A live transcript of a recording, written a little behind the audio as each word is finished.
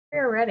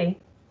We're ready.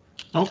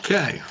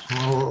 Okay,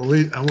 well,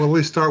 we'll at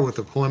least start with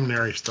the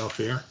preliminary stuff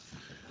here.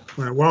 I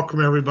want to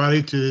welcome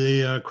everybody to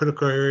the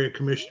Critical Area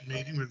Commission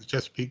meeting with the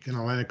Chesapeake and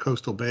Atlantic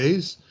Coastal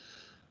Bays.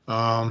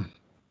 Um,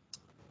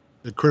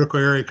 the Critical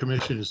Area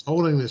Commission is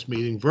holding this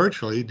meeting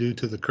virtually due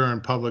to the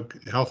current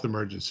public health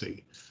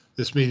emergency.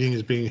 This meeting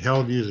is being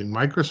held using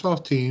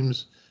Microsoft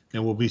Teams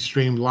and will be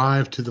streamed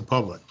live to the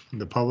public.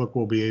 The public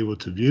will be able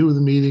to view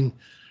the meeting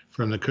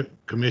from the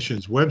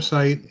Commission's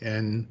website,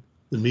 and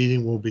the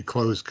meeting will be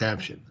closed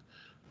captioned.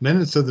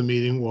 Minutes of the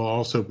meeting will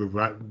also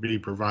be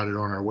provided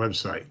on our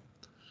website.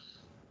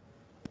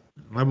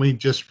 Let me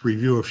just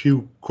review a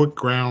few quick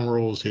ground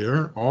rules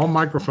here. All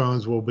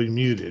microphones will be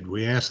muted.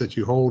 We ask that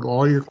you hold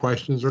all your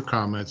questions or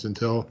comments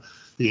until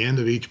the end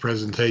of each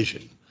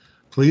presentation.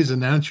 Please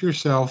announce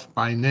yourself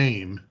by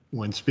name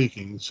when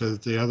speaking so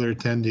that the other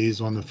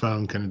attendees on the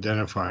phone can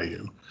identify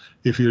you.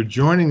 If you're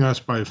joining us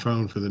by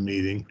phone for the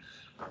meeting,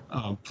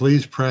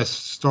 please press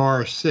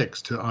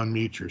 *6 to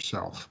unmute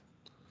yourself.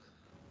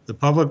 The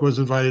public was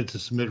invited to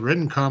submit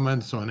written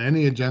comments on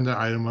any agenda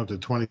item up to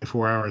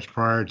 24 hours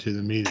prior to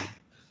the meeting.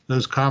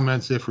 Those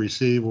comments, if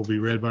received, will be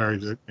read by our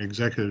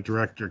Executive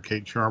Director,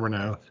 Kate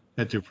Charbonneau,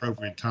 at the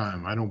appropriate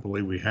time. I don't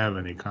believe we have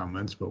any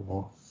comments, but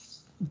we'll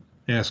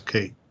ask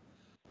Kate.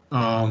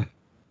 I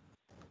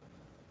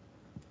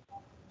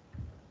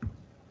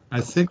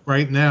think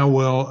right now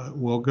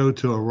we'll go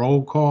to a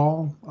roll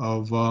call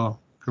of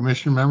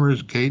commission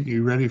members. Kate,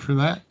 you ready for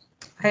that?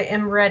 I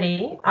am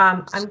ready.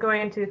 I'm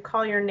going to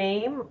call your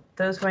name,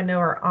 those who I know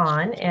are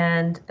on,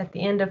 and at the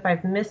end, if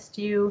I've missed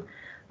you,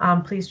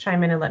 please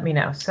chime in and let me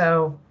know.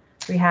 So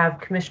we have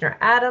Commissioner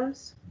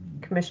Adams,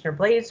 Commissioner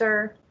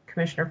Blazer,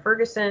 Commissioner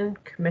Ferguson,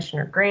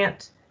 Commissioner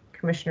Grant,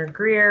 Commissioner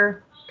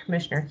Greer,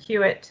 Commissioner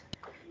Hewitt,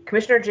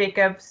 Commissioner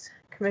Jacobs,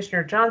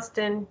 Commissioner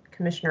Johnston,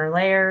 Commissioner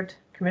Laird,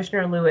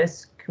 Commissioner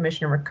Lewis,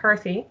 Commissioner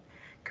McCarthy,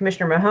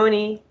 Commissioner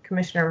Mahoney,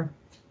 Commissioner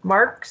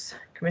Marks,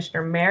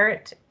 Commissioner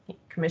Merritt,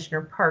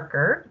 Commissioner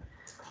Parker,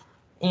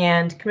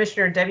 and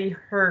Commissioner Debbie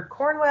Hur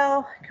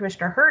Cornwell,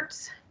 Commissioner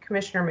Hertz,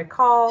 Commissioner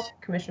McCall,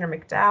 Commissioner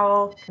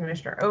McDowell,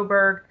 Commissioner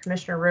Oberg,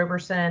 Commissioner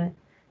Roberson,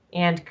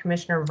 and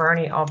Commissioner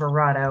Varney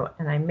Alvarado.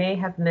 And I may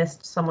have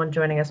missed someone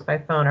joining us by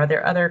phone. Are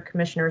there other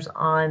commissioners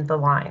on the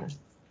line?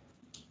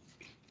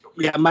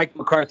 Yeah, Mike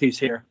McCarthy's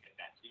here.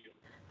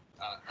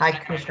 Hi,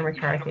 Commissioner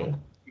McCarthy.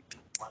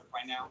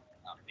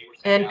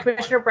 And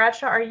Commissioner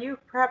Bradshaw, are you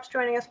perhaps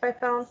joining us by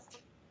phone?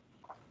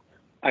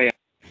 I am.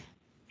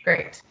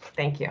 Great,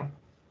 thank you.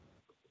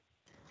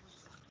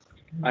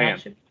 I am.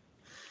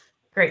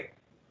 Great.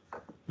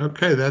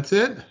 Okay, that's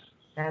it?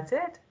 That's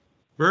it.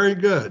 Very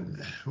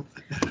good.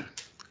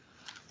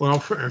 Well,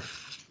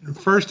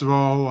 first of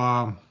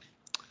all,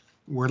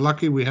 we're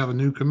lucky we have a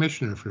new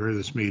commissioner for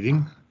this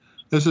meeting.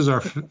 This is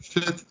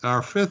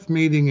our fifth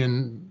meeting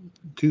in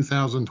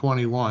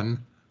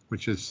 2021,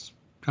 which has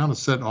kind of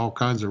set all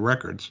kinds of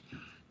records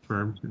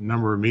for a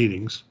number of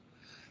meetings.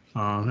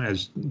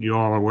 As you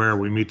all are aware,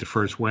 we meet the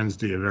first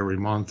Wednesday of every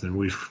month, and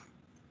we've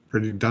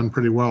done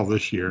pretty well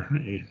this year,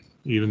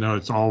 even though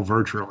it's all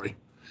virtually.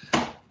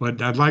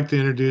 But I'd like to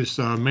introduce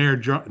Mayor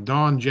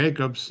Dawn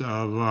Jacobs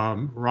of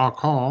Rock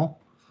Hall.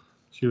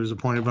 She was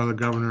appointed by the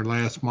governor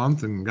last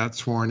month and got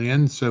sworn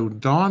in. So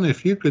Dawn,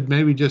 if you could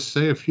maybe just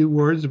say a few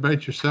words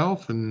about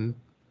yourself, and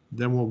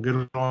then we'll get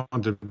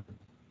on to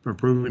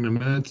approving the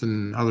minutes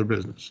and other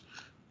business.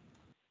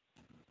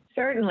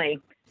 Certainly.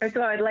 First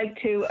of all, I'd like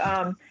to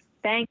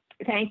thank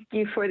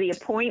you for the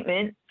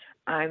appointment.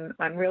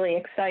 I'm really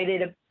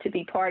excited to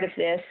be part of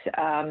this.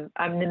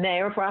 I'm the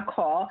mayor of Rock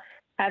Hall.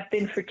 Have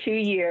been for 2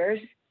 years.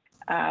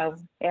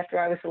 After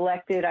I was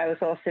elected, I was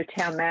also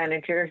town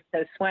manager.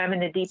 So swam in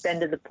the deep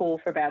end of the pool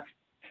for about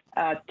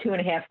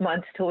 2.5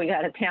 months till we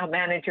got a town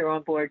manager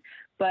on board.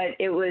 But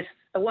it was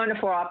a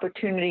wonderful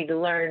opportunity to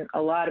learn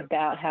a lot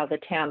about how the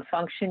town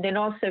functioned and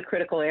also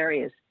critical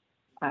areas.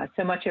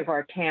 So much of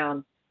our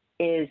town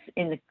is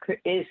in the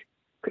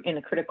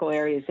critical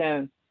area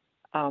zone.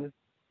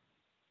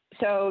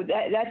 So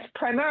that's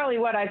primarily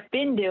what I've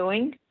been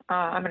doing.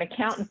 I'm an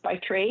accountant by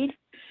trade,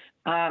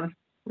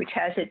 which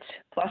has its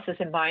pluses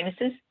and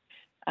minuses.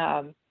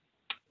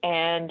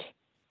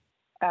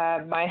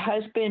 My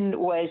husband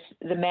was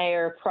the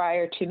mayor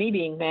prior to me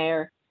being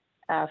mayor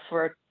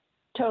for a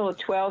total of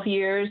 12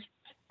 years.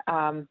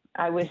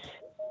 I was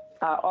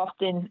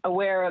often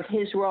aware of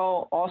his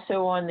role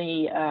also on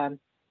the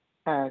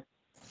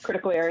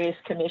Critical Areas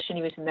Commission.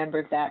 He was a member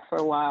of that for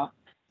a while.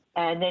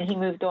 And then he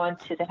moved on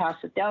to the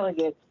House of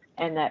Delegates,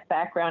 and that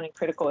background in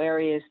critical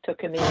areas took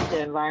him into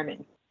environment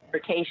and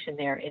transportation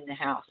there in the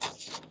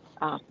House,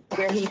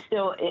 where he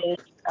still is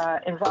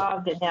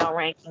involved and now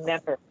ranking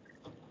member.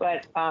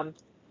 But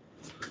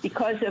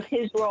because of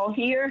his role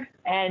here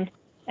and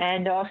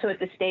also at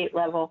the state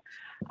level,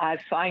 I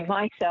find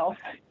myself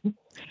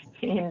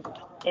in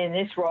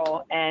this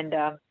role and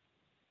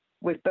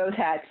with both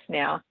hats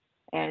now,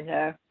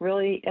 and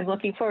really am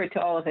looking forward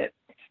to all of it.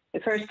 The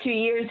first 2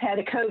 years had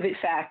a COVID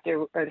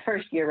factor, or the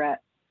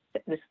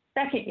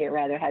second year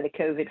rather had a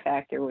COVID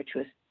factor, which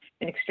was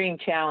an extreme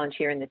challenge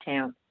here in the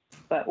town.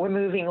 but we're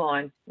moving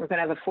on. We're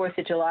going to have a 4th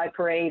of July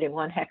parade and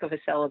one heck of a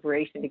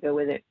celebration to go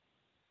with it.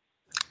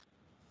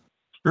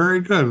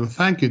 Very good. Well,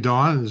 thank you,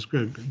 Dawn. It's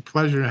good.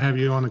 Pleasure to have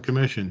you on the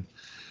commission.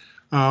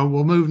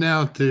 We'll move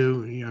now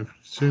to,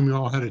 assume you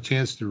all had a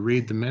chance to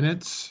read the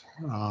minutes.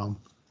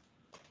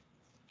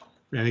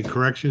 Any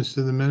corrections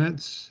to the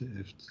minutes?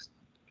 If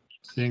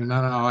seeing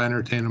none, I'll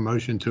entertain a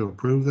motion to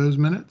approve those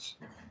minutes.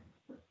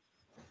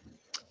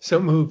 So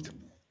moved.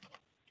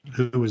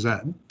 Who was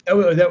that?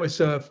 That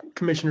was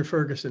Commissioner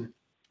Ferguson.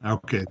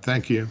 Okay,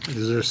 thank you.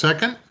 Is there a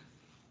second?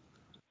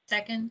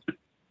 Second,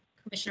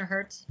 Commissioner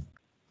Hertz.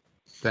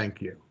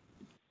 Thank you.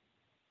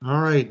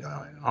 All right,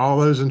 all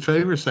those in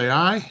favor say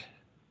aye.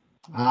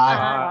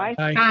 Aye.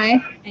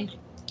 Aye.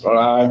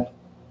 Aye.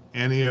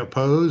 Any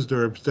opposed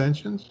or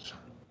abstentions?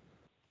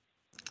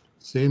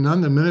 Seeing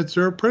none, the minutes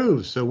are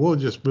approved. So we'll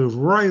just move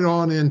right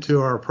on into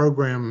our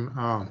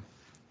program.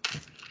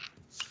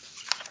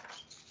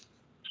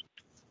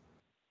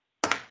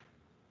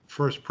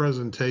 First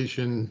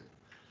presentation,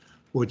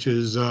 which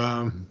is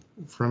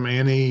from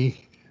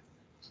Annie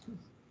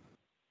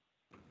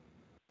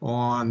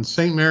on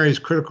St. Mary's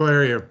Critical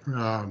Area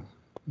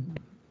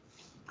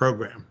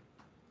Program.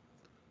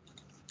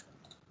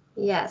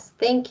 Yes,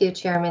 thank you,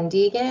 Chairman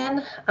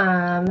Deegan.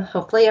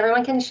 Hopefully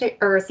everyone can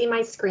see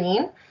my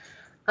screen.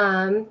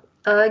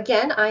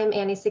 Again, I'm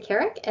Annie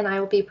Sakarik, and I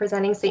will be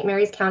presenting St.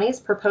 Mary's County's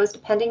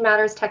proposed pending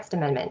matters text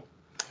amendment.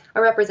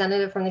 A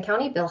representative from the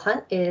county, Bill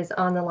Hunt, is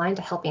on the line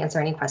to help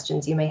answer any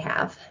questions you may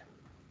have.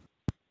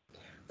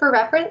 For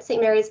reference, St.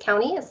 Mary's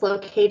County is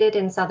located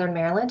in southern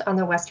Maryland on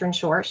the western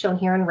shore, shown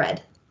here in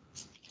red.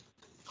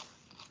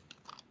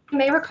 You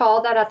may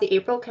recall that at the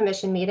April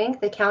Commission meeting,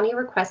 the county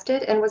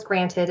requested and was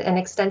granted an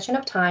extension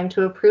of time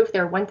to approve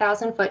their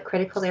 1,000-foot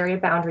critical area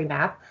boundary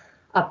map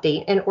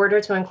update in order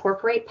to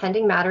incorporate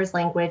pending matters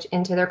language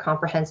into their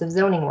comprehensive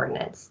zoning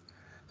ordinance.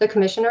 The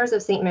Commissioners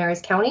of St.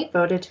 Mary's County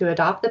voted to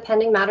adopt the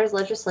pending matters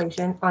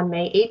legislation on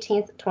May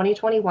 18,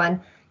 2021,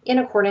 in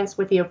accordance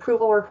with the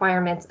approval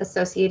requirements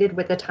associated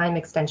with the time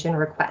extension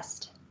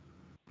request.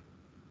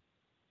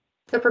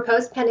 The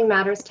proposed pending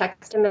matters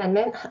text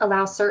amendment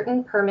allows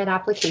certain permit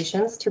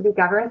applications to be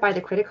governed by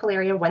the critical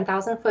area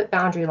 1,000-foot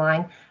boundary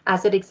line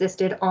as it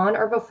existed on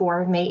or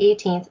before May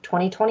 18,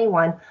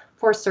 2021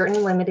 for a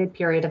certain limited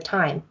period of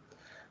time.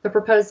 The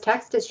proposed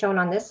text is shown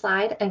on this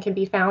slide and can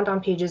be found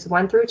on pages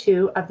 1 through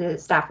 2 of the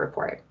staff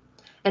report.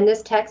 And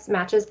this text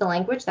matches the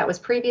language that was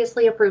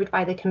previously approved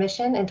by the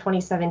Commission in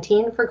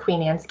 2017 for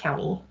Queen Anne's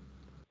County.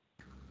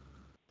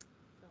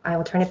 I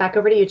will turn it back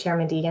over to you,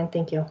 Chairman Deegan.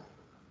 Thank you.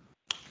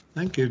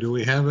 Thank you. Do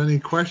we have any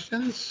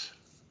questions?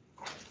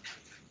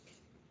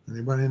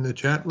 Anybody in the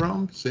chat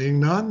room? Seeing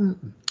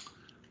none,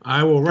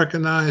 I will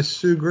recognize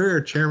Sue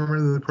Greer,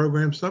 Chairman of the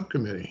Program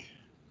Subcommittee.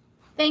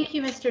 Thank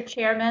you, Mr.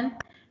 Chairman.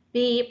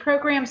 The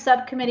Program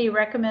Subcommittee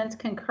recommends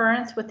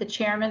concurrence with the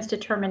Chairman's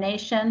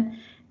determination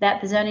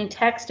that the zoning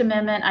text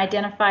amendment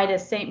identified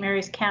as St.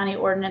 Mary's County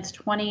Ordinance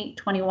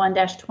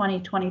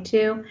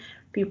 2021-2022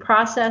 be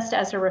processed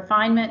as a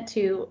refinement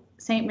to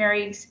St.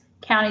 Mary's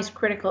County's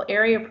Critical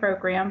Area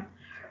Program.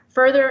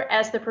 Further,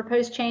 as the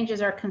proposed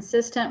changes are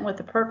consistent with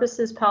the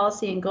purposes,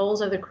 policy, and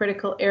goals of the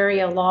Critical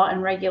Area Law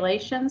and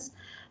Regulations,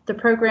 the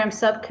Program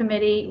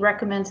Subcommittee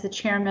recommends the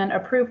Chairman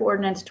approve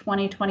Ordinance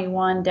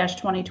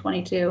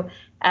 2021-2022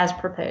 as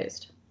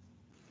proposed.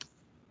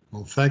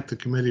 Well, thank the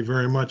committee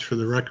very much for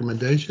the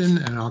recommendation,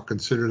 and I'll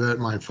consider that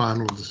my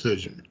final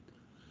decision.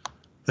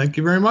 Thank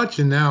you very much.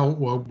 And now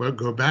we'll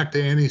go back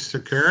to Annie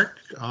Sakarik,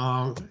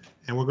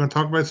 and we're going to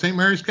talk about St.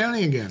 Mary's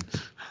County again.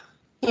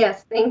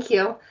 Yes, thank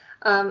you.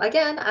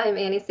 Again, I'm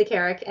Annie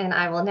Sakarik, and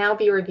I will now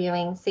be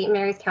reviewing St.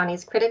 Mary's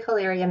County's Critical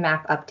Area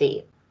Map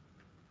Update.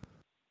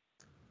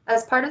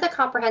 As part of the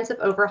comprehensive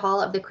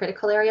overhaul of the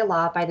Critical Area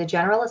Law by the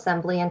General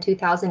Assembly in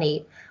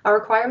 2008, a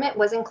requirement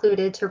was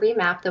included to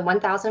remap the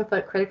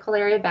 1,000-foot critical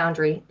area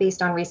boundary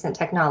based on recent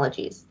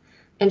technologies.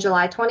 In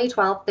July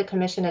 2012, the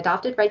Commission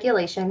adopted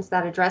regulations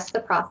that address the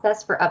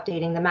process for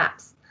updating the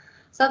maps.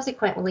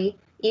 Subsequently,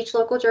 each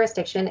local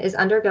jurisdiction is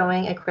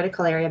undergoing a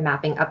critical area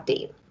mapping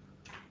update.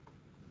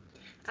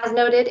 As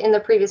noted in the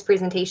previous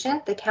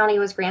presentation, the county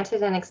was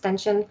granted an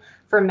extension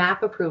for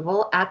map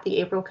approval at the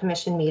April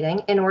Commission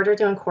meeting in order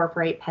to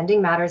incorporate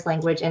pending matters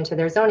language into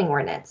their zoning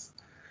ordinance.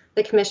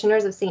 The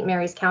Commissioners of St.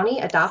 Mary's County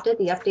adopted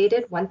the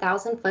updated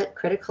 1,000-foot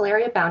critical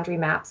area boundary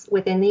maps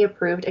within the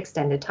approved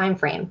extended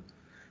timeframe.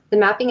 The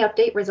mapping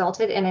update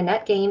resulted in a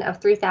net gain of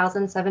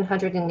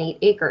 3,708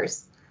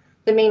 acres.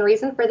 The main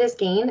reason for this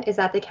gain is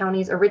that the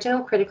county's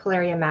original critical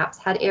area maps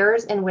had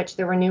errors in which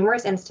there were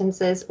numerous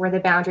instances where the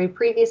boundary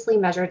previously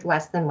measured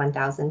less than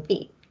 1,000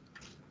 feet.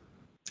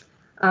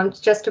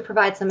 Just to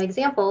provide some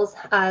examples,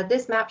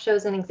 this map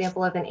shows an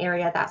example of an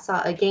area that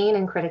saw a gain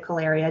in critical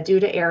area due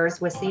to errors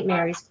with St.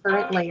 Mary's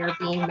current layer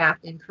being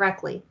mapped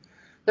incorrectly.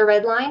 The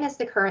red line is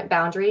the current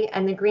boundary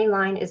and the green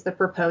line is the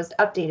proposed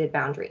updated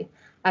boundary.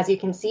 As you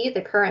can see,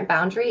 the current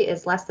boundary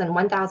is less than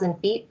 1,000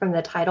 feet from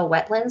the tidal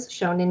wetlands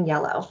shown in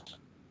yellow.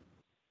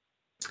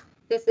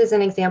 This is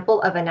an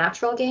example of a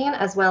natural gain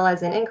as well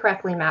as an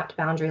incorrectly mapped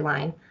boundary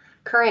line.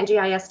 Current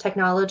GIS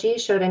technology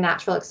showed a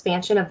natural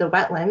expansion of the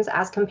wetlands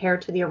as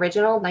compared to the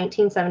original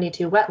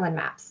 1972 wetland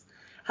maps.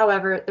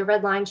 However, the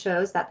red line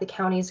shows that the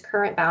county's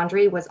current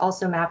boundary was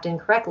also mapped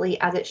incorrectly,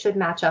 as it should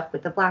match up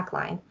with the black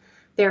line.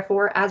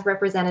 Therefore, as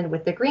represented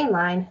with the green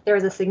line, there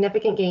is a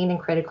significant gain in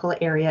critical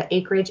area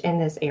acreage in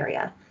this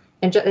area.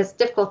 And it's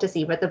difficult to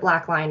see, but the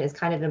black line is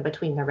kind of in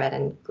between the red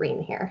and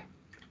green here.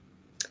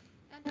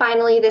 And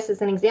finally, this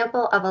is an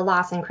example of a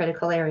loss in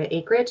critical area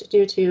acreage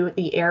due to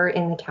the error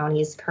in the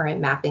county's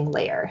current mapping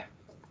layer.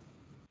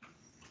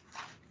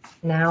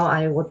 Now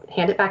I will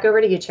hand it back over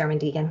to you, Chairman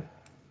Deegan.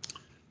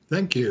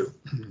 Thank you.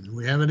 Do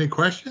we have any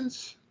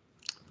questions?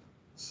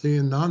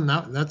 Seeing none,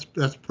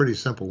 that's pretty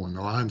simple one.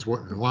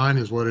 The line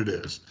is what it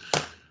is.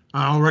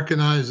 I'll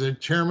recognize the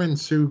Chairman,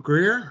 Sue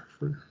Greer.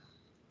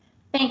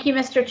 Thank you,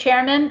 Mr.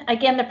 Chairman.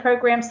 Again, the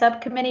program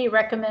subcommittee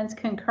recommends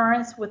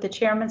concurrence with the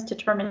chairman's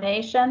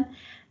determination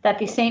that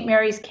the St.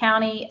 Mary's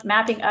County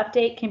mapping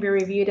update can be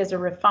reviewed as a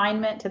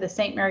refinement to the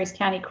St. Mary's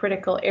County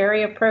Critical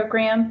Area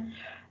Program.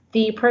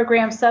 The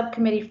program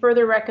subcommittee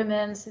further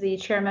recommends the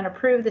chairman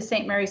approve the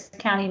St. Mary's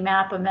County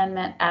map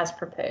amendment as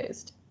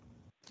proposed.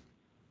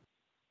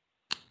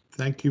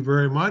 Thank you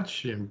very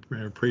much, and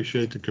I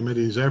appreciate the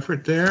committee's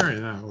effort there,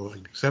 and I will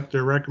accept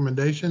their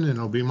recommendation, and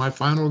it'll be my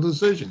final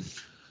decision.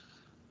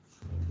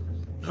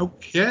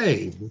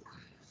 Okay.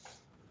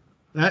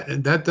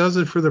 That does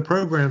it for the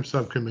program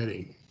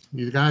subcommittee.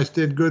 You guys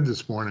did good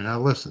this morning. I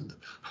listened.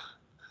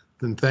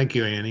 Then thank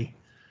you, Annie.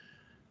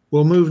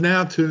 We'll move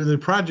now to the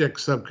project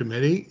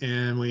subcommittee,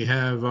 and we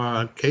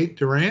have Kate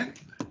Durant.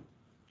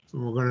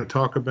 We're going to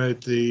talk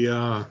about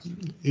the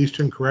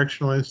Eastern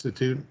Correctional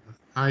Institute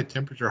high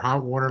temperature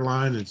hot water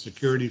line and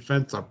security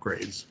fence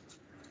upgrades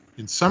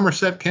in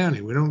Somerset County.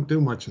 We don't do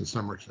much in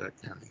Somerset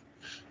County.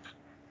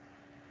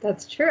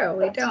 That's true.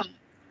 We don't.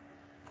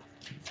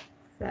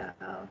 So,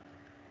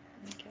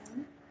 okay.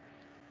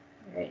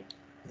 All right.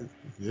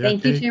 Yeah,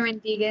 Thank you, Kate?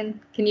 Chairman Deegan.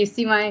 Can you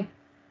see my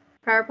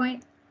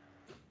PowerPoint?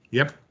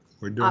 Yep,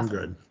 we're doing Awesome.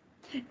 good.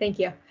 Thank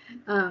you.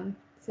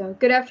 So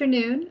good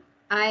afternoon.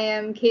 I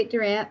am Kate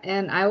Durant,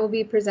 and I will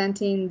be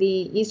presenting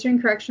the Eastern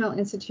Correctional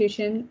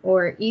Institution,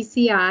 or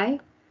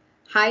ECI,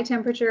 High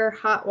Temperature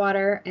Hot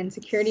Water and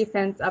Security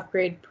Fence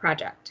Upgrade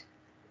Project.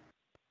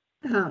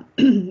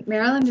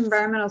 Maryland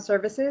Environmental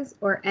Services,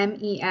 or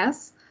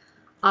MES,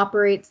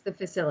 operates the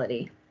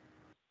facility.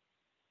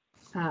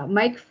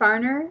 Mike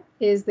Farner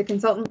is the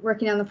consultant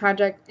working on the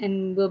project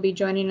and will be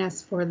joining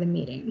us for the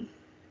meeting.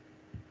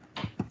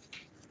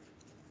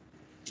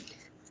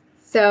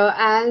 So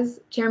as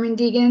Chairman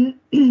Deegan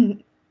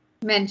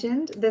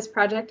mentioned, this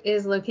project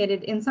is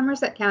located in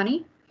Somerset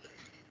County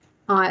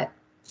at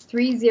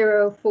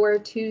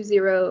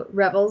 30420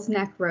 Revels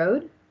Neck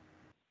Road.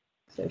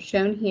 So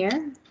shown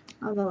here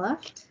on the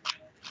left.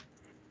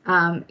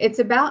 It's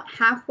about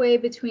halfway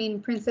between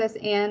Princess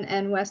Anne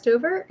and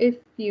Westover, if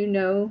you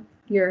know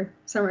your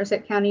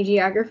Somerset County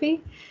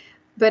geography,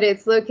 but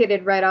it's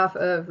located right off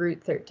of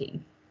Route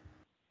 13.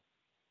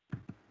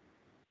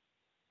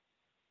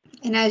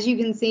 And as you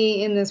can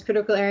see in this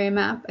critical area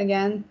map,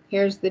 again,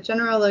 here's the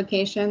general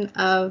location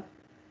of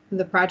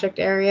the project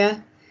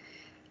area.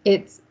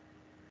 Its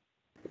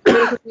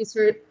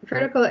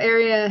critical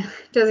area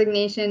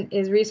designation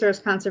is Resource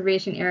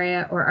Conservation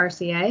Area, or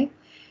RCA,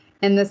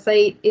 and the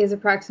site is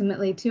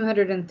approximately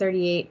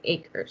 238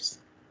 acres.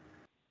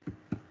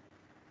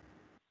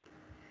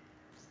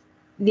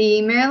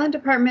 The Maryland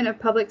Department of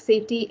Public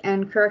Safety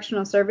and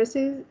Correctional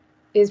Services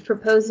is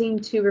proposing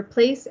to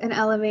replace and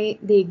elevate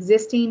the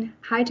existing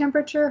high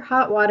temperature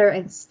hot water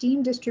and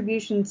steam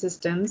distribution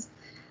systems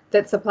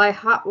that supply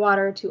hot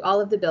water to all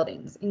of the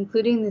buildings,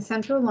 including the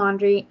central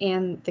laundry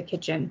and the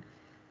kitchen,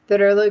 that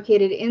are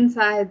located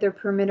inside the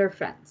perimeter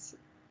fence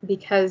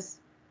because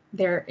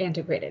they're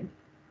antiquated.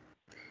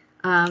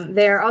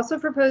 They are also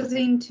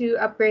proposing to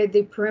upgrade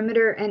the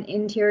perimeter and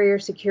interior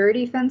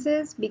security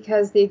fences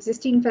because the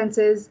existing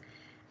fences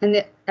and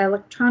the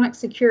electronic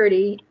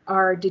security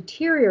are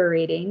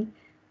deteriorating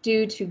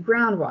due to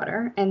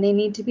groundwater, and they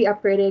need to be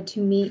upgraded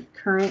to meet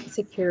current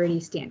security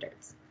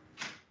standards.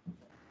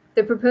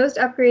 The proposed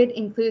upgrade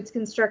includes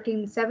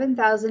constructing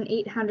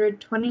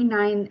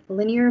 7,829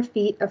 linear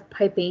feet of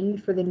piping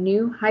for the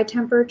new high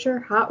temperature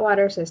hot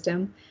water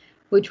system,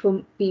 which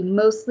will be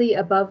mostly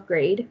above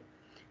grade,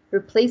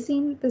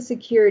 replacing the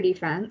security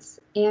fence,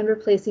 and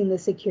replacing the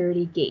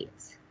security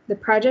gates. The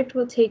project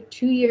will take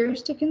 2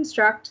 years to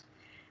construct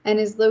and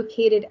is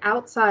located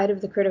outside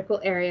of the critical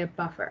area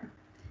buffer.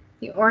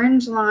 The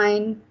orange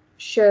line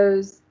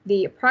shows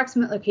the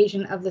approximate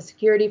location of the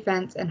security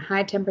fence and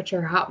high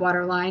temperature hot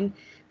water line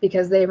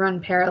because they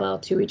run parallel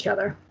to each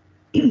other.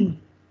 So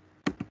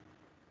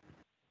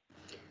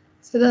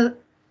the,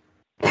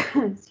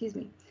 excuse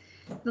me,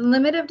 the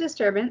limit of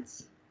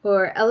disturbance,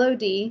 or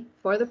LOD,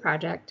 for the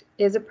project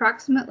is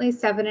approximately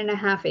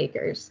 7.5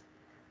 acres,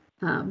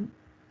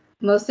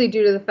 mostly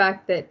due to the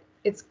fact that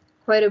it's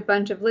quite a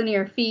bunch of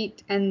linear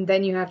feet, and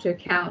then you have to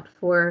account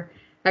for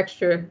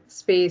extra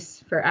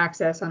space for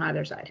access on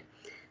either side.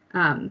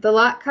 The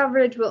lot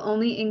coverage will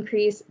only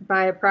increase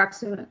by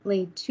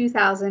approximately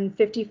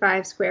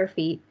 2,055 square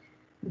feet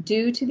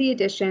due to the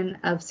addition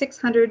of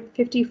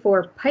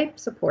 654 pipe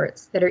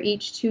supports that are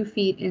each 2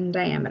 feet in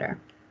diameter.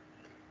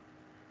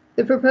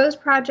 The proposed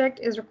project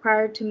is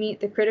required to meet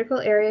the Critical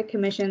Area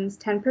Commission's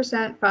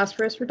 10%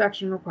 phosphorus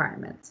reduction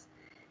requirements,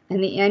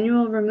 and the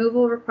annual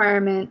removal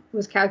requirement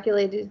was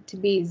calculated to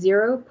be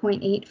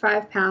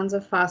 0.85 pounds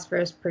of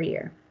phosphorus per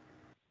year.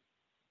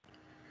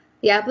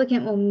 The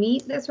applicant will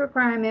meet this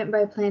requirement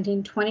by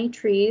planting 20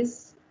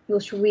 trees,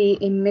 which will be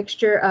a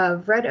mixture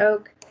of red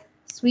oak,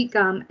 sweet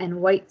gum,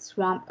 and white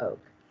swamp oak,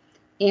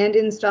 and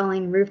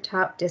installing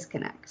rooftop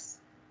disconnects.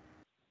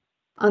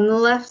 On the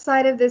left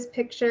side of this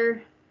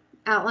picture,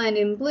 outlined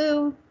in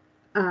blue,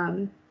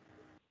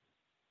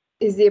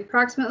 is the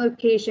approximate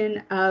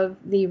location of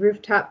the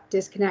rooftop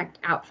disconnect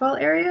outfall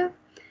area,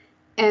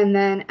 and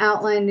then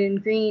outlined in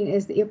green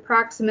is the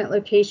approximate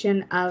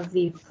location of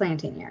the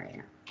planting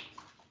area.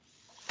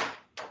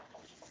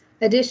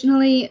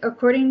 Additionally,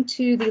 according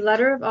to the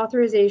letter of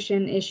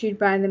authorization issued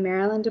by the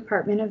Maryland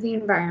Department of the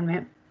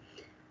Environment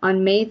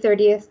on May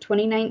 30th,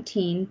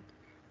 2019,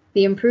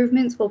 the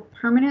improvements will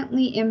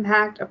permanently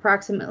impact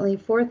approximately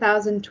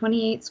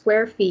 4,028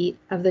 square feet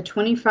of the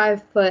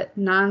 25-foot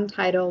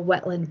non-tidal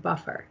wetland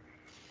buffer.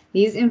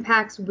 These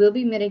impacts will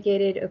be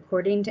mitigated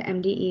according to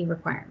MDE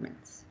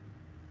requirements.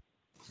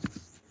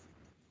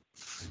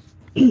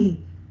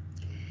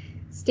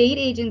 State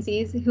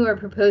agencies who are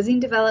proposing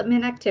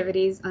development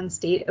activities on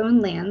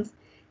state-owned lands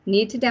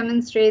need to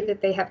demonstrate that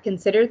they have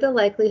considered the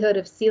likelihood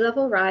of sea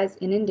level rise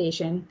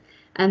inundation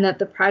and that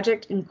the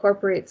project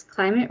incorporates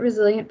climate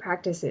resilient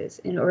practices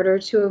in order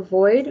to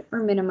avoid or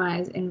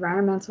minimize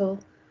environmental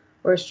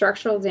or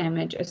structural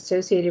damage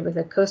associated with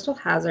a coastal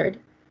hazard,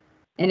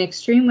 an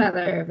extreme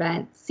weather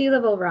event, sea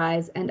level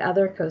rise, and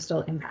other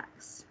coastal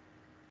impacts.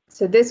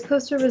 So this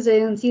coastal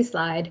resiliency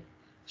slide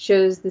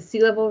shows the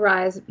sea level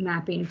rise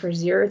mapping for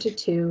 0 to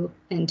 2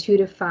 and 2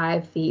 to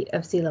 5 feet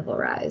of sea level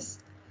rise.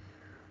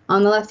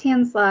 On the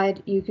left-hand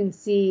slide, you can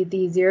see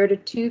the 0 to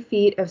 2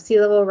 feet of sea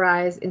level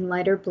rise in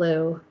lighter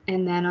blue,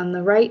 and then on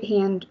the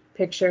right-hand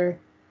picture,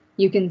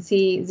 you can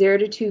see 0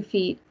 to 2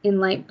 feet in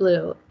light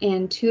blue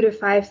and 2 to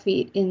 5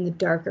 feet in the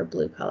darker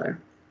blue color.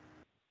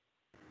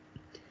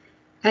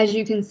 As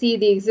you can see,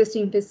 the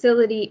existing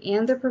facility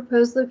and the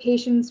proposed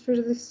locations for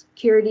the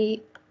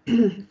security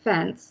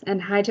fence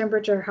and high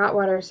temperature hot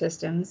water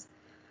systems,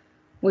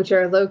 which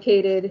are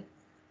located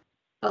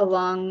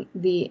along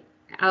the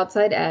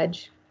outside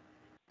edge,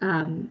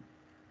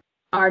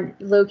 are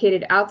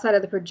located outside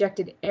of the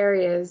projected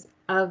areas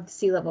of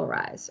sea level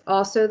rise.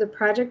 Also, the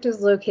project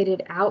is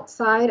located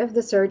outside of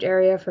the surge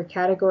area for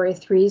Category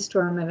 3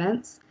 storm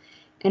events,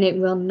 and it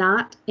will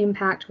not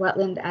impact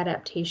wetland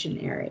adaptation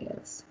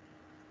areas.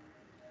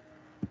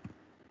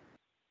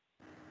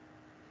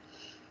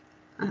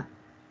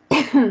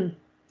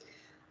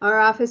 Our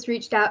office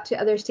reached out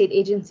to other state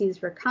agencies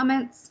for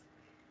comments,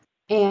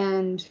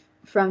 and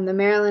from the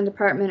Maryland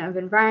Department of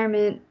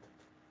Environment,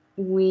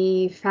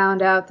 we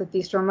found out that the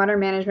Stormwater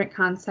Management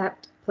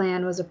Concept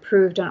Plan was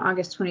approved on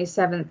August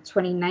 27,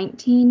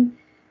 2019,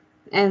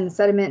 and the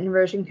Sediment and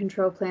Erosion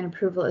Control Plan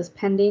approval is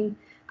pending.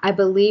 I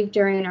believe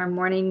during our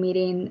morning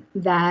meeting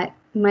that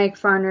Mike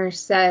Farner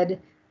said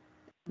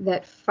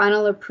that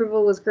final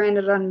approval was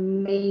granted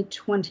on May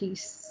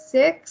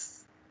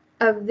 26th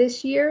of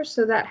this year,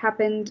 so that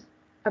happened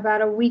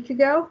about a week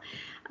ago.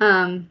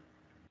 And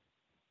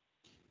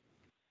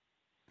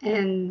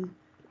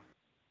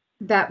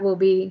that will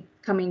be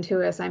coming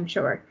to us, I'm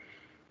sure.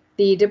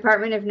 The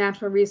Department of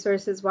Natural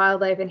Resources,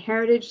 Wildlife and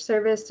Heritage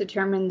Service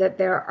determined that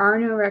there are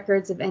no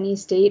records of any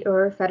state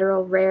or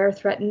federal rare,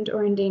 threatened,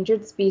 or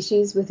endangered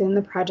species within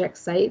the project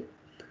site.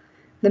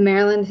 The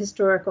Maryland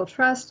Historical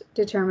Trust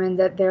determined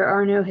that there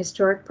are no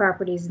historic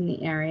properties in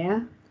the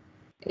area.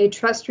 A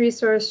trust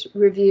resource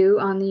review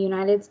on the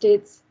United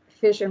States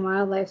Fish and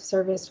Wildlife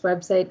Service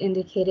website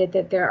indicated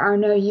that there are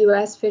no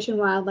U.S. Fish and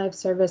Wildlife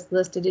Service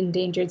listed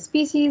endangered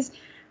species,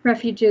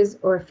 refuges,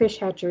 or fish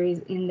hatcheries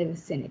in the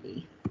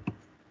vicinity.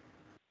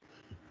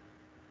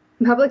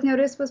 Public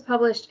notice was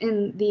published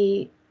in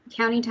the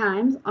County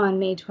Times on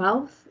May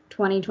 12th,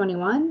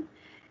 2021,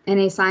 and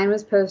a sign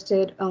was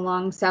posted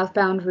along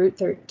southbound Route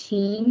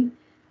 13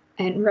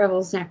 and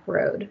Revel's Neck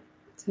Road.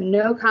 So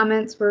no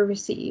comments were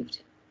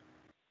received.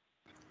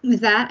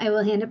 With that, I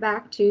will hand it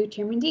back to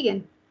Chairman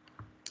Deegan.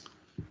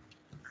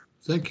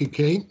 Thank you,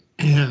 Kate.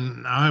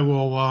 And I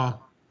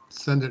will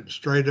send it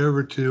straight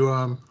over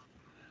to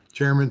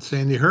Chairman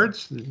Sandy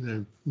Hertz,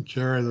 the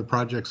chair of the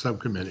project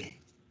subcommittee.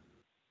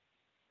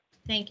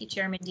 Thank you,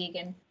 Chairman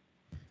Deegan.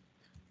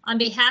 On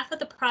behalf of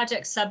the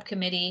project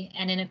subcommittee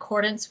and in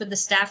accordance with the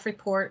staff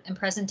report and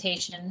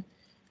presentation,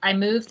 I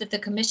move that the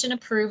commission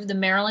approve the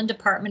Maryland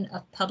Department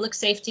of Public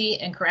Safety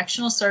and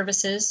Correctional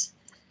Services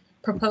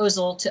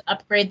proposal to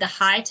upgrade the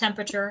high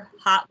temperature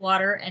hot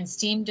water and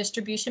steam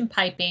distribution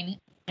piping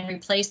and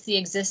replace the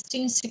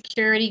existing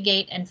security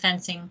gate and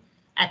fencing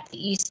at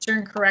the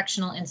Eastern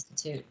Correctional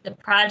Institute. The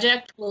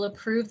project will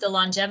improve the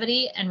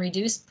longevity and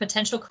reduce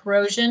potential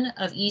corrosion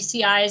of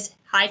ECI's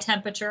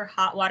high-temperature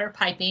hot water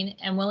piping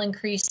and will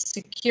increase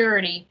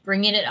security,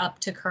 bringing it up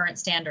to current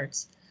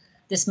standards.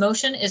 This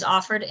motion is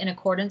offered in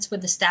accordance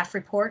with the staff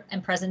report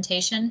and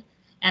presentation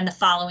and the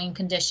following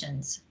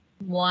conditions.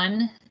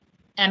 1,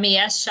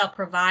 MES shall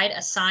provide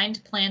a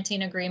signed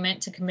planting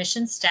agreement to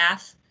commission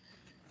staff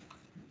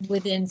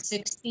within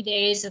 60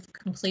 days of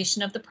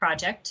completion of the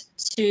project.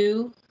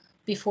 2,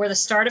 before the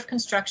start of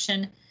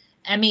construction,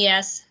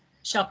 MES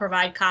shall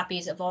provide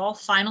copies of all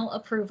final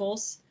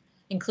approvals,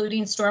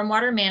 including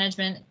stormwater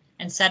management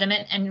and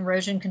sediment and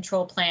erosion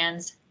control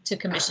plans to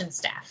commission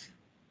staff.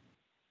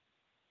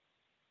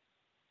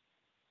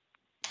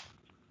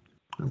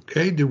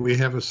 Okay, do we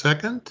have a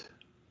second?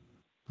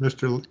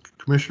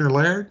 Commissioner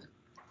Laird?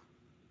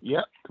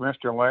 Yep,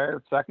 Commissioner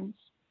Laird, seconds.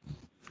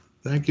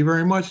 Thank you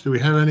very much. Do we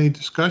have any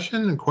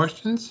discussion and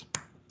questions?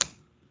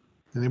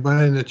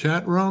 Anybody in the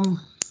chat room?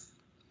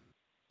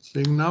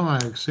 Seeing none, I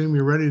assume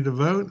you're ready to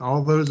vote.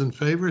 All those in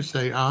favor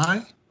say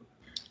aye.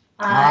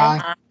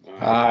 Aye.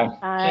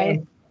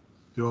 Aye.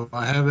 Do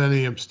I have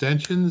any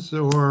abstentions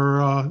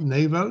or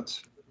nay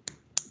votes?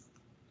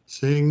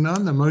 Seeing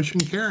none, the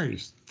motion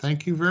carries.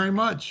 Thank you very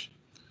much.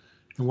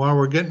 And while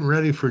we're getting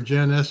ready for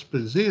Jen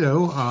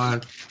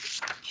Esposito,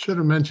 should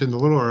have mentioned a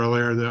little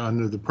earlier that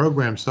under the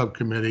program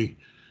subcommittee,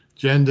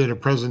 Jen did a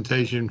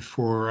presentation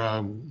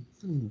for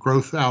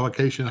growth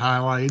allocation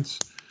highlights.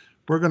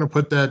 We're going to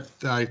put that,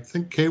 I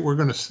think, Kate, we're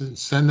going to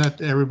send that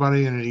to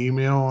everybody in an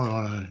email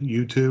on a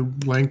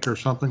YouTube link or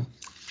something.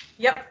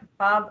 Yep,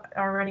 Bob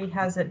already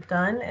has it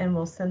done and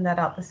we'll send that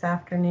out this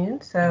afternoon.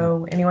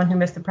 So anyone who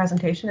missed the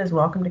presentation is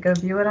welcome to go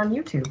view it on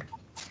YouTube.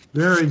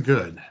 Very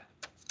good.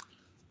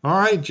 All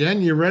right,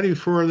 Jen, you ready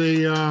for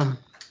the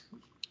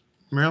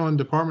Maryland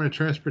Department of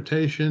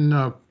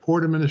Transportation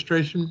Port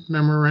Administration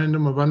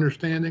Memorandum of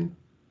Understanding?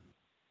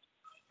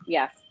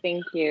 Yes,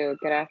 thank you.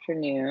 Good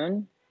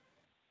afternoon.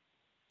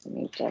 Let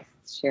me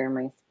just share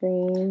my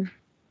screen.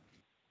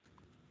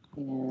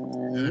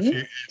 And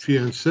if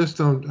you insist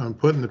on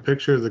putting the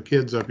picture of the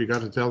kids up, you got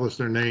to tell us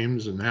their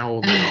names and how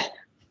old they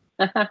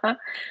are.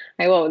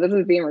 I will. This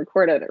is being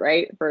recorded,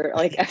 right? For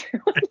like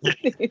everyone to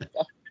see.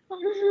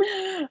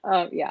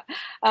 So, yeah.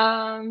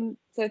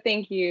 So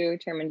thank you,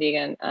 Chairman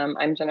Deegan.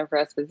 I'm Jennifer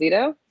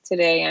Esposito.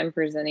 Today I'm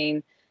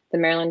presenting the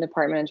Maryland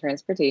Department of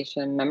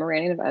Transportation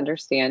Memorandum of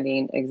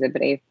Understanding,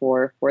 Exhibit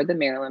A4 for the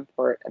Maryland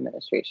Port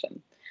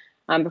Administration.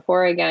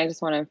 Before again, I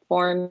just want to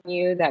inform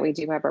you that we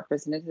do have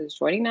representatives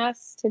joining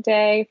us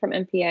today from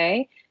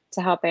MPA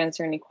to help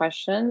answer any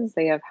questions.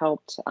 They have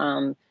helped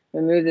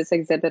move this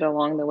exhibit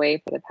along the way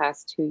for the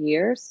past 2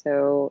 years.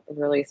 So a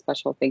really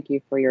special thank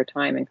you for your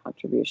time and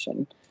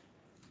contribution.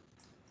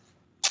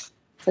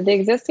 So the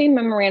existing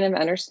Memorandum of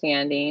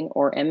Understanding,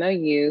 or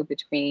MOU,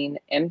 between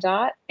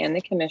MDOT and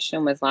the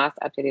Commission was last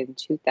updated in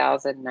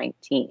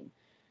 2019.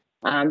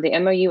 The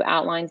MOU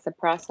outlines the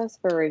process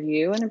for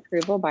review and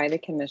approval by the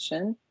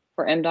Commission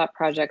for MDOT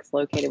projects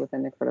located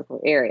within the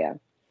critical area.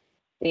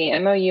 The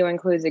MOU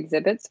includes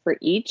exhibits for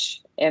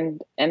each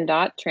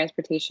MDOT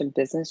transportation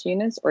business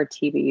units, or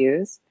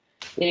TBUs.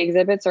 The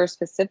exhibits are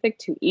specific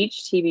to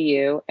each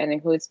TBU and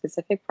include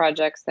specific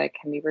projects that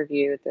can be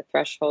reviewed, the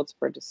thresholds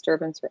for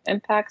disturbance or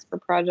impacts for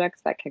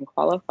projects that can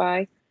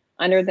qualify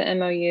under the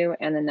MOU,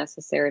 and the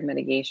necessary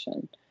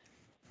mitigation.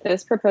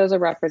 This proposal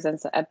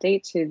represents an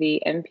update to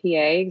the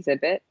MPA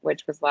exhibit,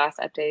 which was last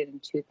updated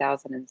in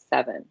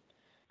 2007.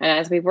 And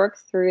as we work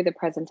through the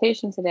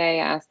presentation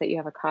today, I ask that you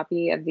have a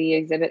copy of the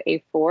Exhibit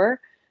A4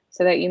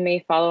 so that you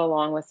may follow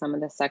along with some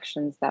of the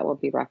sections that will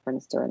be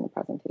referenced during the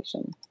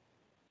presentation.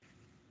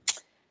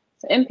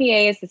 So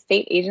MPA is the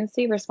state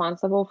agency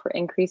responsible for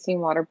increasing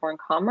waterborne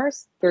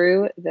commerce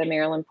through the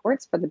Maryland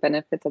ports for the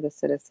benefits of the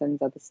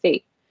citizens of the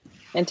state.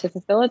 And to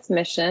fulfill its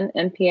mission,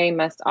 MPA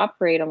must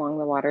operate along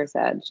the water's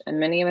edge, and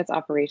many of its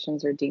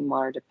operations are deemed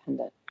water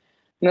dependent.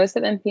 Most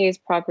of MPA's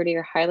property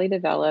are highly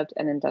developed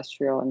and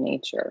industrial in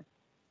nature.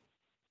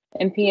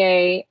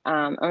 MPA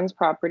owns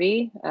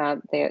property.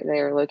 They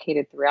are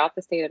located throughout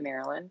the state of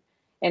Maryland,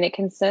 and it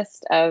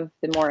consists of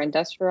the more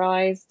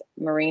industrialized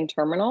marine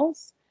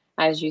terminals,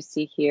 as you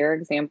see here,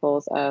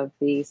 examples of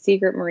the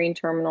Seagirt Marine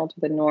Terminal to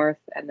the north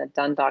and the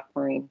Dundalk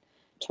Marine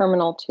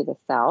Terminal to the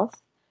south.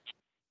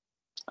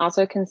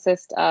 Also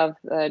consists of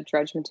the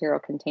dredge material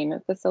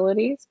containment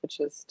facilities, which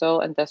is still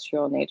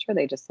industrial in nature.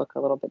 They just look a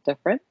little bit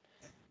different.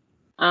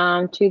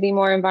 To the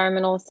more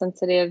environmental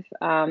sensitive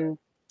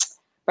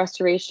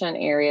restoration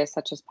areas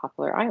such as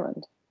Poplar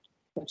Island,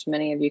 which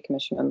many of you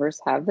commission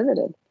members have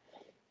visited.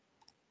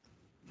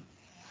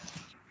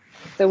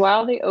 So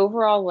while the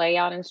overall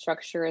layout and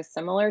structure is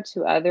similar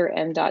to other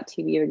MDOT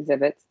TBU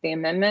exhibits, the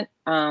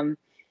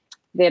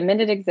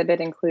amended exhibit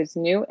includes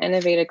new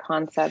innovative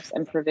concepts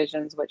and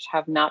provisions which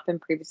have not been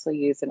previously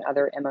used in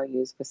other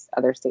MOUs with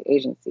other state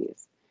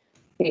agencies.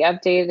 The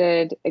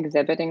updated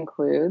exhibit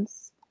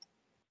includes,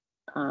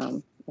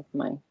 if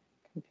my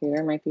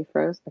computer might be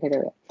froze, okay, there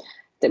we go.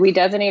 That we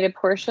designated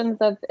portions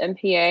of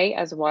MPA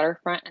as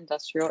waterfront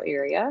industrial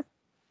area.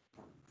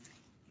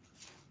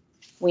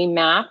 We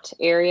mapped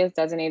areas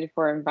designated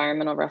for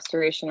environmental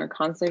restoration or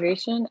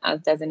conservation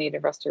as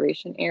designated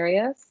restoration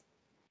areas.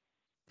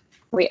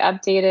 We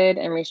updated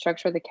and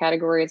restructured the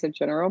categories of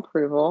general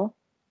approval.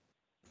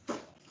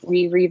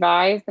 We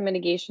revised the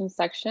mitigation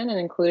section and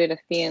included a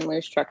fee in lieu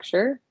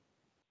structure.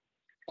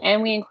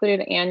 And we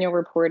included annual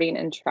reporting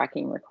and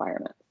tracking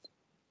requirements.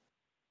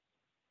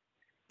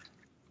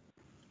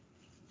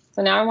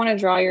 So now I want to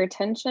draw your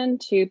attention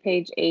to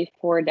page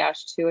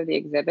A4-2 of the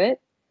exhibit.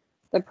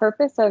 The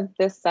purpose of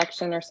this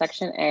section, or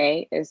section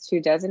A, is to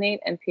designate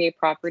MPA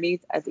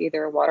properties as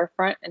either a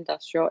waterfront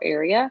industrial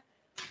area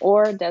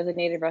or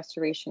designated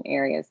restoration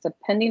areas,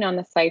 depending on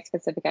the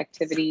site-specific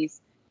activities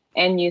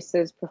and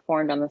uses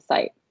performed on the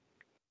site.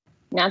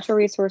 Natural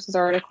Resources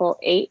Article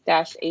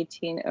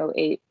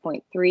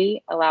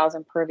 8-1808.3 allows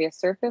impervious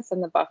surface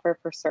in the buffer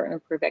for certain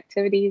approved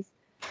activities,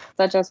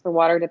 such as for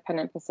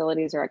water-dependent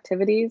facilities or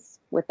activities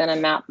within a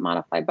map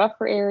modified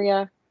buffer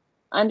area,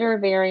 under a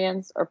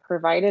variance, or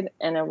provided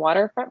in a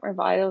waterfront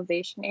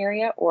revitalization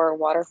area or a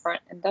waterfront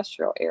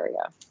industrial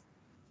area.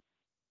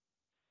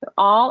 So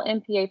all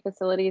MPA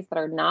facilities that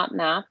are not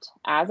mapped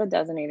as a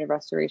designated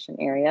restoration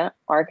area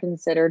are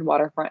considered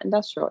waterfront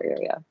industrial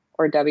area,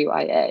 or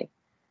WIA.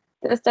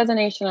 This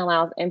designation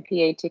allows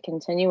MPA to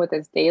continue with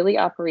its daily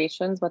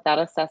operations without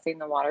assessing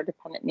the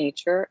water-dependent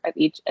nature of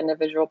each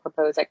individual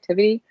proposed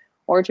activity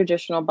or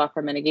traditional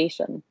buffer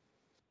mitigation.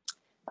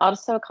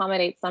 Also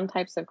accommodates some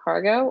types of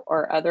cargo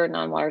or other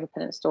non-water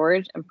dependent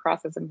storage and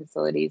processing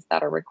facilities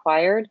that are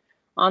required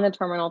on the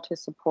terminal to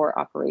support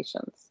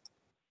operations.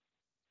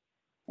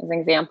 As an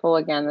example,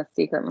 again, the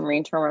Secret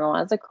Marine Terminal,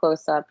 as a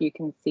close-up, you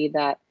can see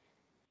that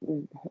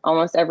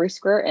almost every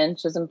square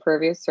inch is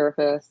impervious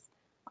surface,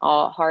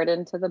 all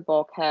hardened to the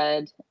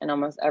bulkhead, and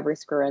almost every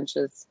square inch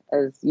is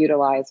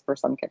utilized for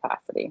some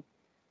capacity.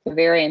 So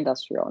very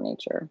industrial in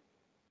nature.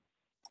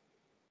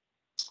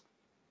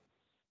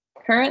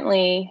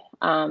 Currently,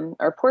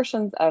 or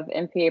portions of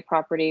MPA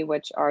property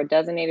which are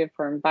designated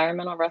for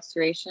environmental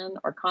restoration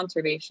or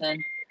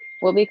conservation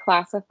will be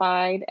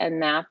classified and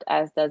mapped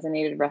as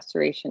designated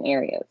restoration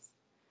areas.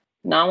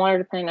 Non-water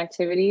dependent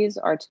activities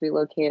are to be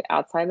located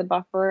outside the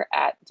buffer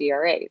at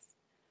DRAs.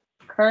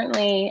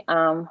 Currently,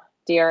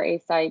 DRA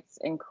sites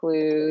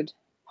include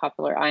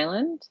Poplar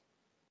Island,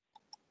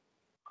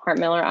 Hart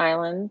Miller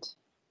Island.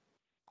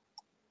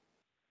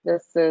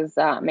 This is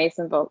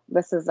Masonville.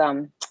 This is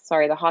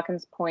the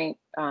Hawkins Point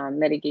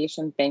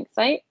mitigation bank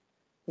site.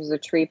 There's a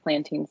tree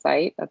planting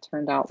site that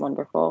turned out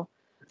wonderful.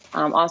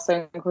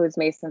 Also includes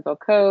Masonville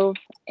Cove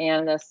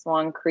and the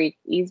Swan Creek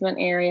easement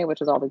area,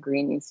 which is all the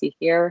green you see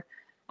here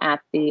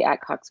at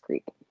Cox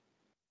Creek.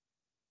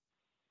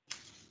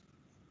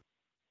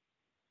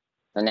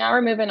 So now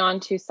we're moving on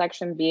to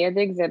section B of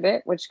the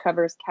exhibit, which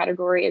covers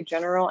category of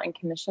general and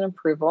commission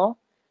approval.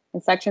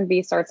 And section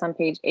B starts on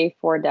page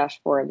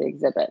A4-4 of the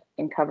exhibit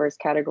and covers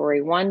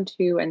category 1,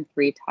 2, and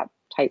 3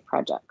 type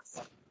projects.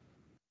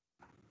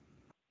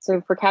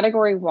 So for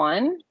category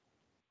 1,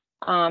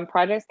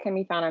 projects can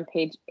be found on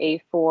page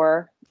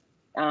A4-4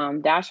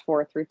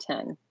 through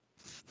 10.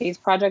 These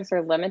projects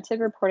are limited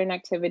reporting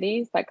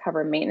activities that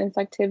cover maintenance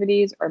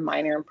activities or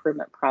minor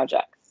improvement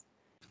projects.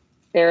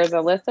 There is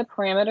a list of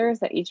parameters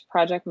that each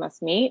project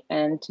must meet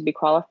and to be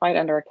qualified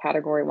under a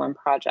category 1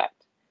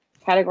 project.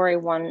 Category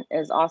 1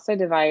 is also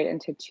divided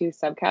into 2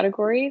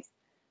 subcategories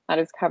that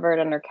is covered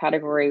under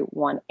category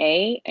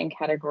 1A and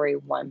category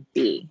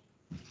 1B.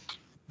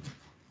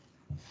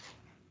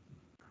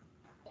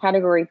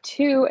 Category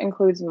 2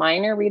 includes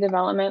minor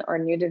redevelopment or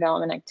new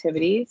development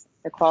activities.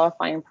 The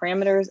qualifying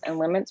parameters and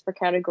limits for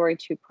category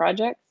 2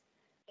 projects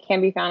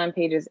can be found on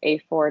pages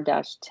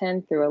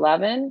A4-10 through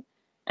 11,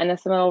 and the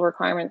submittal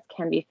requirements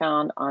can be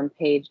found on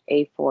page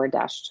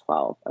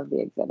A4-12 of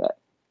the exhibit.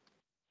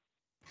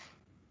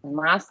 And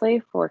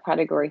lastly, for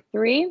category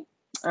 3,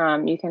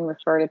 you can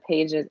refer to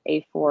pages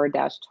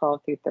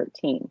A4-12 through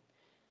 13.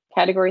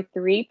 Category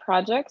 3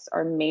 projects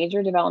are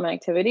major development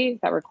activities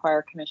that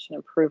require commission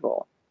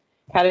approval.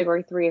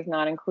 Category 3 is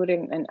not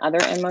included in other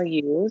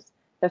MOUs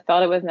that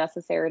felt it was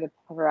necessary to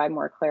provide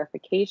more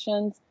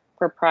clarifications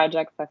for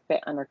projects that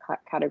fit under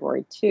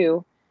category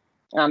 2,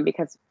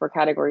 because for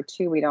category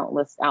 2, we don't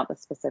list out the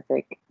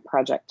specific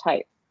project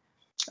type.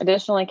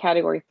 Additionally,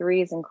 category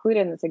 3 is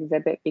included in this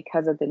exhibit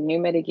because of the new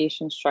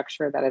mitigation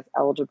structure that is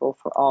eligible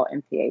for all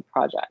MPA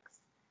projects.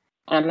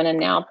 And I'm going to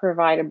now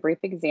provide a brief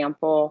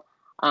example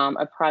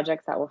of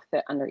projects that will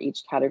fit under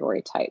each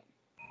category type.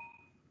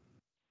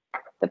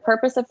 The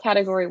purpose of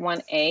category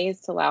 1A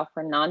is to allow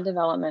for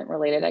non-development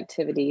related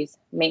activities,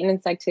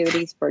 maintenance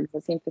activities for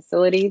existing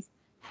facilities,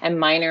 and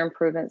minor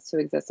improvements to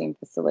existing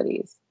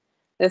facilities.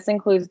 This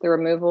includes the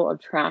removal of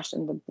trash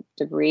and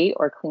debris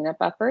or cleanup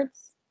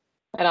efforts.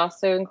 It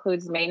also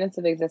includes maintenance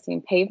of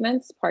existing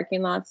pavements,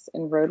 parking lots,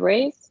 and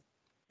roadways,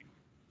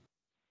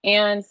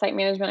 and site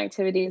management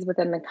activities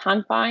within the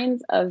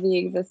confines of the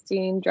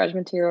existing dredge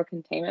material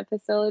containment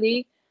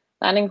facility.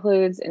 That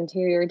includes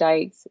interior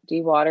dikes,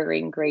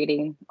 dewatering,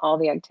 grading, all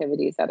the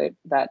activities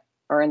that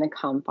are in the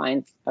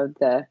confines of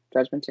the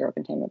dredge material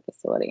containment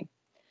facility.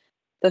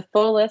 The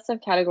full list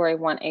of Category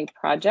 1A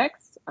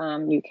projects,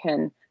 you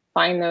can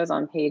find those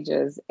on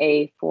pages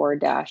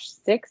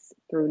A4-6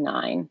 through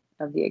 9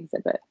 of the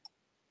exhibit.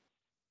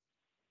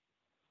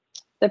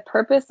 The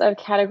purpose of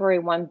Category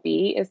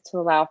 1B is to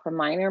allow for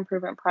minor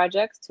improvement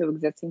projects to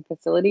existing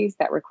facilities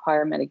that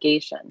require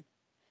mitigation.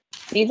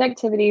 These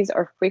activities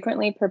are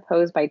frequently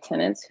proposed by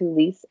tenants who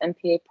lease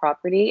MPA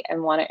property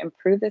and want to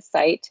improve the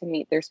site to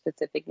meet their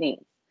specific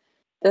needs.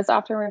 This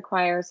often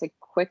requires a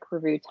quick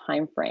review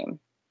timeframe.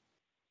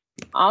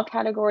 All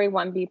Category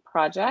 1B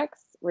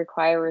projects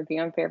require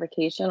review and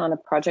verification on a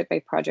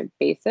project-by-project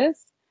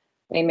basis.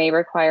 They may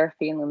require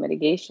fee and lieu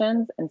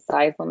mitigations, and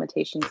size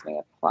limitations may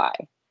apply.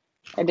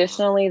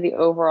 Additionally, the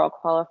overall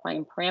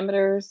qualifying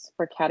parameters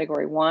for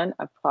Category 1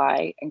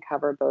 apply and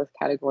cover both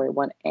Category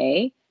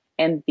 1A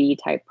and B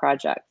type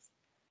projects.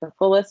 The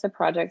full list of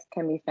projects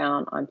can be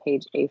found on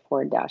page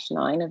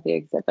A4-9 of the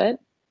exhibit.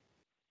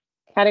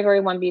 Category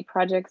 1B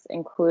projects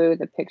include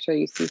the picture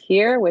you see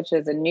here, which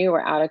is a new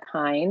or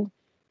out-of-kind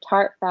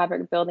tarp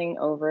fabric building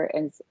over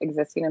an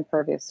existing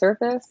impervious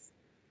surface,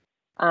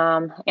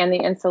 and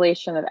the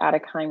installation of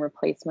out-of-kind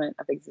replacement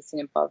of existing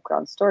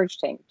above-ground storage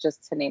tank,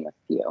 just to name a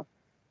few.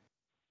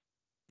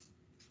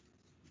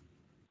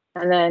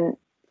 And then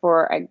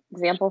for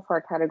example, for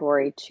a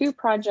Category 2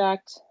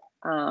 project,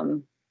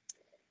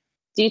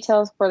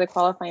 details for the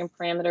qualifying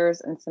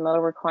parameters and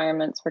submittal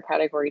requirements for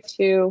Category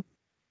 2,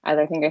 as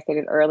I think I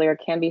stated earlier,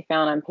 can be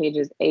found on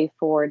pages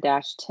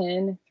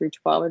A4-10 through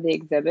 12 of the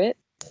exhibit.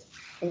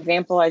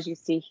 Example, as you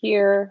see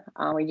here,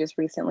 we just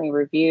recently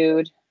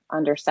reviewed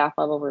under staff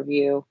level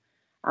review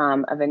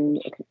of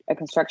a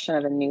construction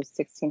of a new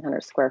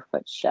 1,600 square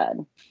foot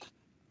shed.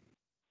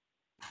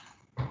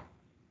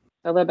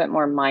 A little bit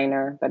more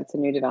minor, but it's a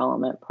new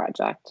development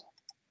project.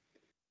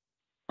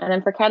 And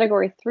then for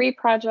Category 3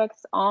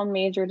 projects, all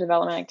major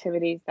development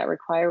activities that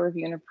require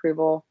review and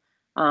approval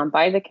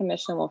by the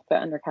Commission will fit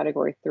under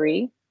Category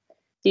 3.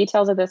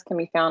 Details of this can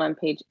be found on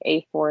page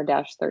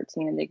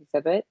A4-13 of the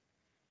exhibit.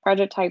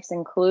 Project types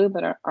include,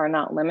 but are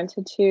not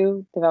limited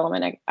to,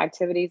 development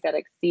activities that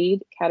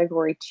exceed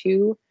Category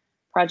 2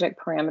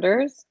 project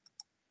parameters,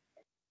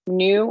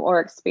 new or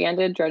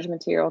expanded dredge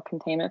material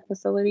containment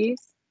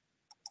facilities,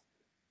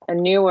 a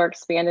new or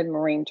expanded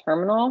marine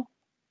terminal,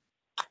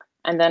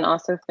 and then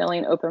also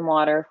filling open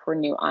water for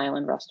new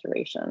island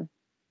restoration.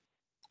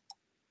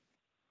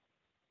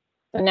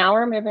 So now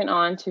we're moving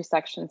on to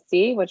Section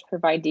C, which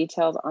provide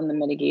details on the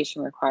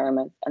mitigation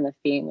requirements and the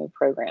fee and lieu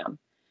program.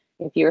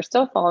 If you are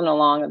still following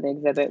along with the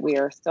exhibit, we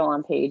are still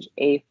on page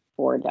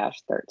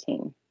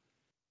A4-13.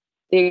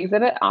 The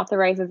exhibit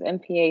authorizes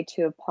MPA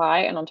to apply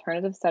an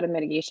alternative set of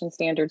mitigation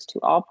standards to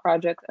all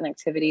projects and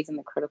activities in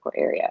the critical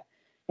area.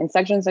 And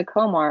sections of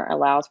COMAR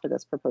allows for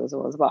this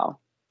proposal as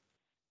well.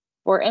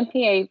 For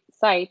MPA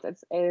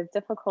sites, it is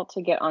difficult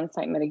to get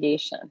on-site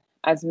mitigation,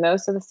 as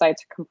most of the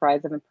sites are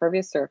comprised of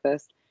impervious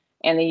surface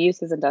and the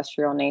use is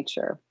industrial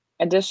nature.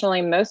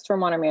 Additionally, most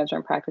stormwater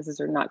management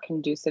practices are not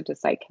conducive to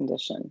site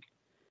condition.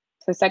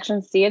 So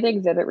Section C of the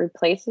exhibit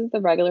replaces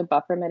the regular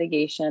buffer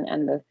mitigation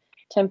and the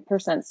 10%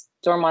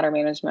 stormwater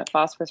management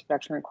phosphorus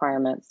reduction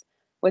requirements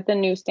with a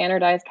new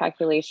standardized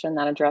calculation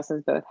that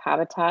addresses both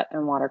habitat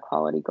and water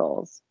quality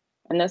goals.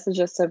 And this is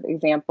just an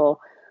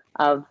example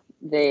of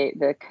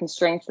the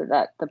constraints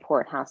that the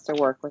port has to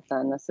work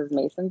within. This is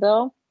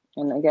Masonville.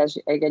 And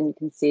again, you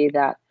can see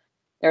that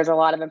there's a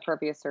lot of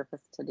impervious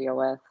surface to deal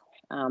with.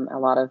 A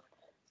lot of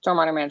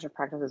stormwater management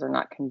practices are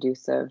not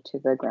conducive to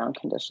the ground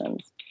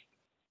conditions.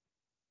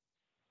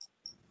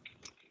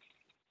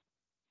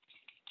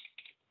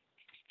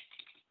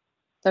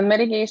 So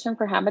mitigation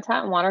for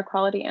habitat and water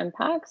quality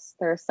impacts,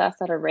 they're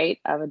assessed at a rate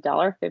of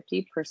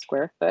 $1.50 per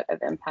square foot of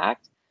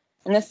impact.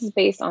 And this is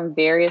based on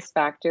various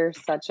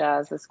factors such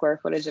as the square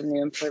footage of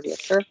new impervious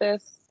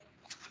surface,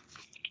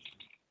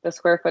 the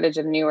square footage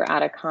of new or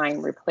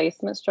out-of-kind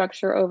replacement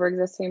structure over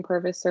existing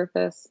impervious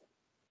surface,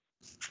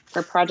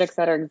 for projects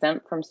that are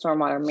exempt from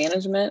stormwater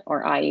management,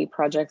 or i.e.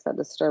 projects that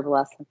disturb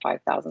less than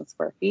 5,000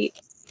 square feet.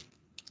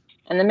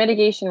 And the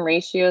mitigation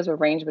ratios will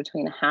range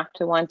between 0.5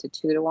 to 1 to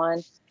 2 to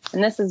 1.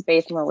 And this is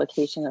based on the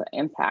location of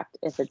impact,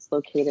 if it's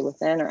located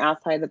within or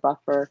outside the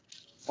buffer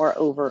or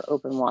over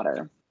open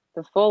water.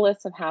 The full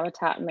list of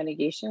habitat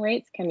mitigation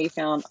rates can be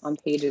found on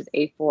pages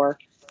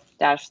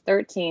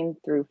A4-13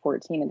 through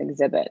 14 of the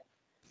exhibit.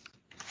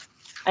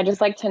 I'd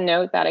just like to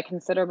note that a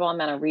considerable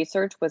amount of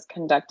research was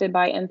conducted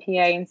by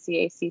MPA and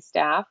CAC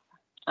staff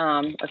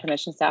or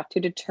commission staff to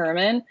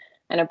determine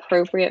an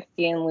appropriate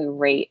fee and lieu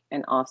rate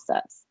and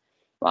offsets.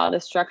 While the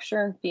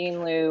structure and fee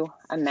and lieu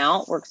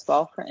amount works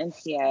well for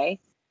MPA,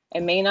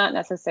 it may not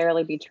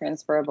necessarily be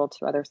transferable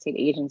to other state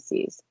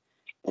agencies.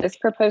 This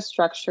proposed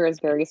structure is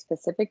very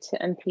specific to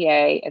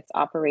MPA, its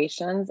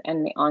operations,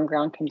 and the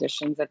on-ground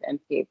conditions of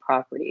MPA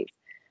properties.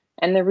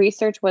 And the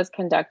research was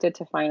conducted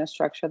to find a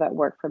structure that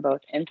worked for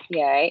both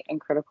MPA and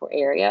critical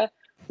area,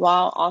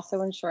 while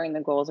also ensuring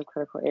the goals of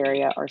critical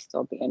area are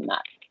still being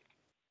met.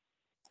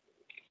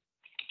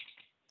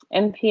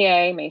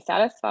 MPA may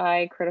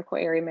satisfy critical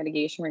area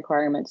mitigation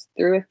requirements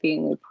through a fee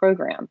and lieu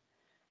program.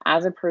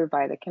 as approved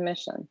by the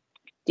Commission.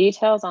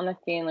 Details on the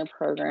fee in lieu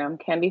program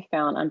can be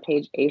found on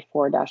page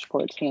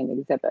A4-14 of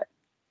the exhibit.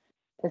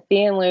 The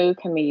fee in lieu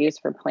can be used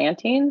for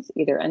plantings,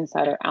 either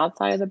inside or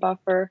outside of the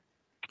buffer,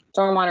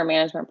 stormwater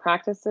management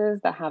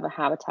practices that have a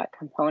habitat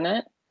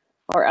component,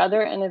 or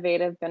other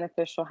innovative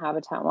beneficial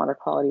habitat and water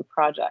quality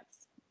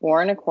projects,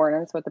 or in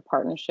accordance with the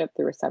partnership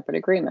through a separate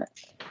agreement.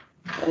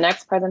 The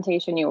next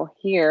presentation you will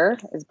hear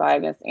is by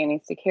Ms.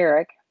 Annie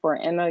Sakarik for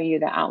an MOU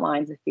that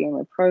outlines the fee in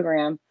lieu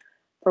program,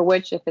 for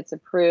which, if it's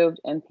approved,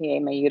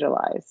 MPA may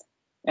utilize.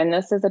 And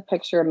this is a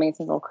picture of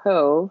Masonville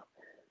Cove,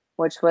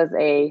 which was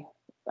a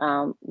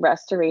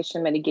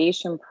restoration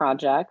mitigation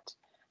project,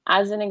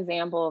 as an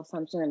example of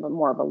something of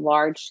more of a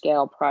large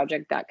scale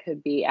project that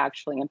could be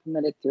actually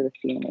implemented through the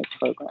fee in lieu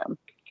program.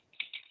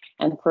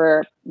 And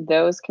for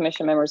those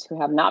commission members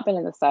who have not been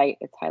to the site,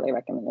 it's highly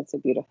recommended. It's a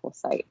beautiful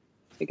site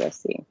to go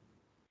see.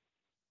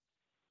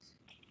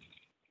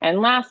 And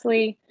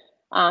lastly,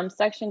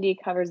 Section D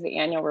covers the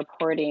annual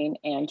reporting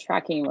and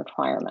tracking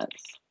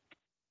requirements.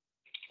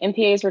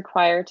 MPA is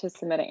required to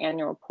submit an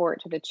annual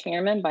report to the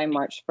chairman by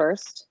March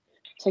 1st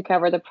to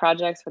cover the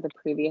projects for the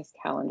previous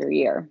calendar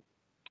year.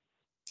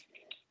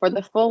 For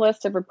the full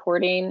list of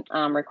reporting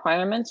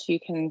requirements, you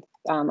can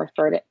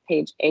refer to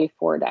page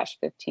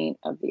A4-15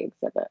 of the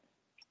exhibit.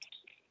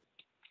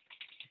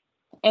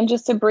 And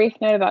just a brief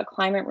note about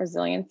climate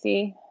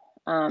resiliency.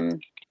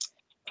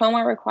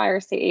 COMA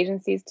requires state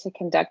agencies to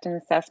conduct an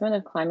assessment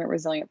of climate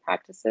resilient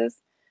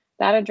practices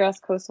that address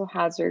coastal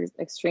hazards,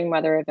 extreme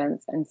weather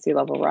events, and sea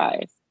level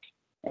rise.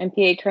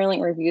 MPA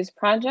currently reviews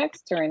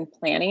projects during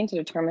planning to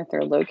determine if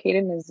they're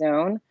located in a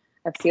zone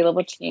of sea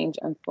level change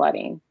and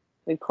flooding.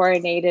 We've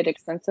coordinated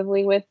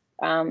extensively with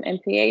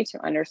MPA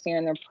to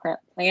understand their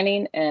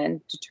planning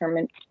and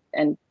determine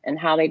and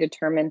how they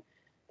determine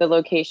the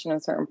location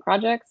of certain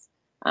projects.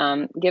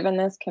 Given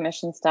this,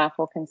 Commission staff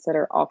will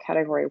consider all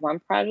Category 1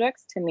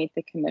 projects to meet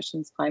the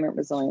Commission's climate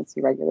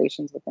resiliency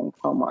regulations within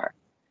COMAR.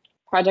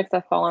 Projects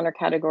that fall under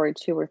Category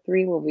 2 or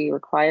 3 will be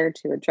required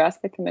to address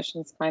the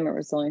Commission's climate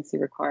resiliency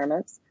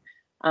requirements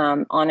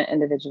on an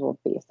individual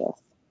basis.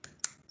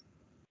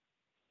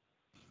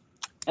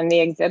 And the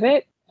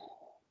exhibit,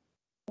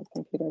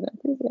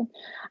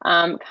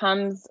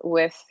 comes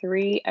with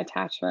 3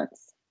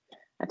 attachments.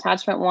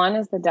 Attachment 1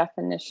 is the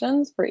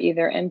definitions for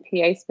either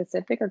MPA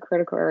specific or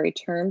critical area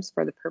terms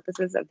for the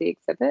purposes of the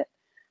exhibit.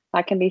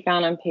 That can be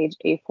found on page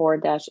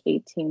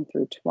A4-18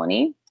 through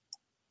 20.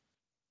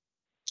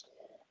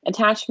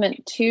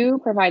 Attachment 2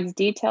 provides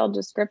detailed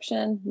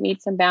description,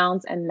 meets and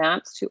bounds, and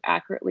maps to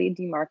accurately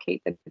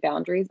demarcate the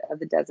boundaries of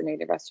the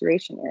designated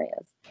restoration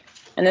areas.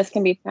 And this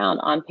can be found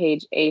on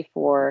page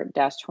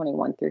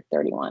A4-21 through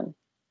 31.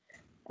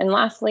 And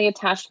lastly,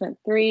 attachment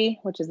 3,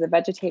 which is the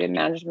vegetative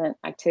management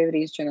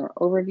activities general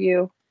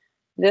overview.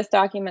 This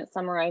document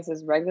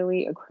summarizes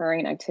regularly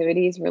occurring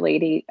activities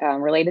related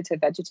to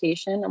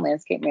vegetation and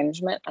landscape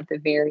management at the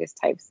various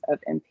types of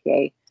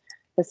MPA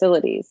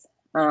facilities.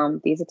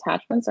 These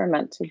attachments are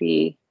meant to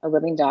be a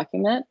living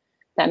document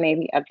that may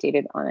be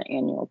updated on an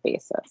annual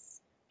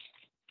basis.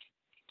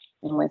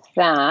 And with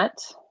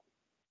that,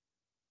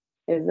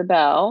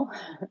 Isabel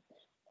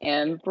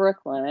and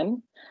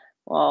Brooklyn,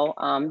 well,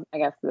 I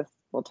guess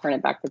we'll turn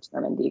it back to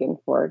Chairman Deegan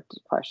for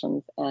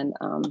questions and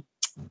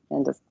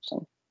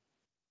discussion.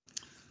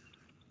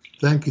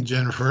 Thank you,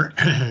 Jennifer.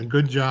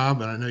 Good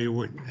job. And I know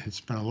you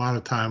spent a lot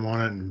of time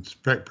on it, and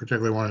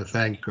particularly want to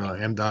thank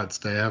MDOT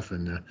staff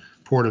and the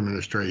Port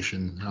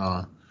Administration.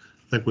 I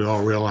think we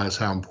all realize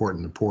how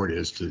important the port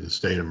is to the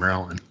state of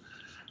Maryland.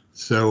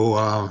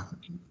 So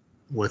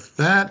with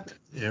that,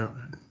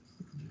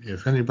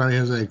 if anybody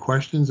has any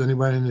questions,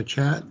 anybody in the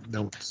chat?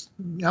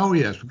 Oh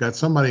yes, we got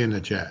somebody in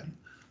the chat.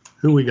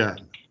 Who we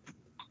got?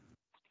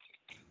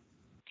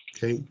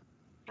 Kate?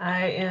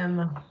 I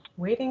am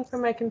waiting for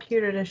my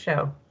computer to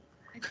show.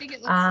 I think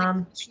it looks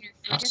like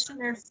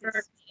Commissioner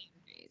Ferguson.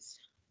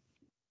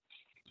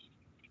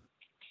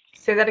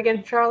 Say that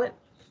again, Charlotte.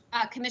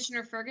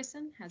 Commissioner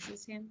Ferguson has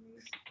his hand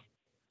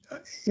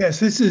raised. Yes,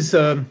 this is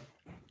a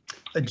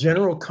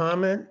general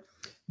comment.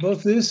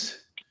 Both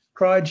this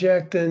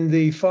project and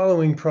the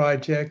following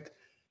project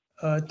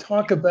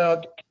talk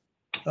about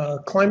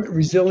climate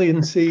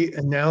resiliency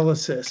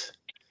analysis.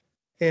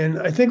 And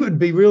I think it would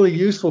be really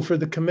useful for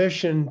the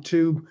commission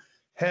to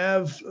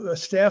have a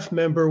staff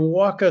member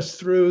walk us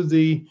through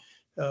the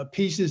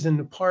pieces and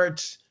the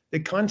parts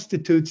that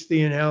constitutes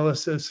the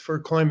analysis for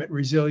climate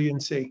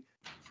resiliency.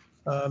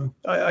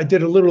 I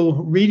did a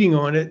little reading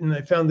on it, and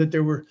I found that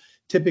there were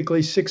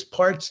typically 6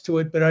 parts to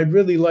it, but I'd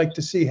really like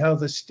to see how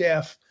the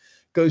staff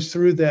goes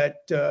through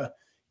that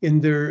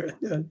in their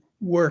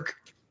work.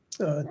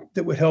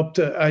 That would help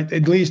to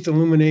at least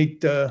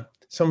illuminate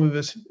some of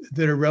us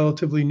that are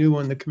relatively new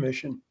on the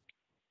commission.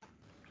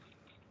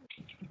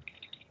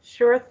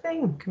 Sure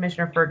thing,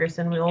 Commissioner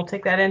Ferguson. We will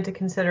take that into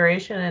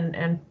consideration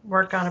and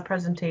work on a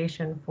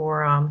presentation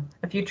for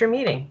a future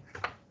meeting.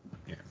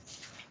 Yeah.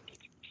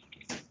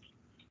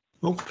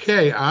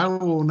 Okay, I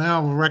will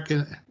now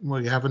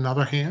we have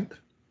another hand.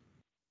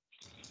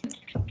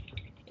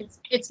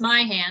 it's my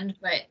hand,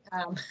 but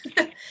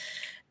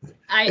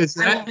I Is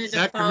wanted to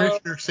that follow.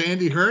 Commissioner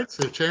Sandy Hertz,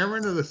 the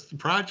chairman of the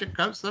project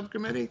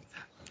subcommittee?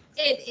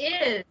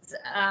 It is.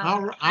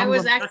 I I will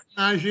was actually.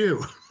 recognize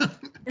you.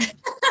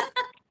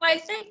 Why,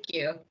 thank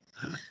you.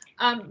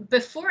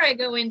 Before I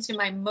go into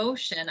my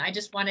motion, I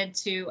just wanted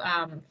to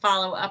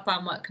follow up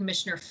on what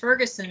Commissioner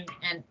Ferguson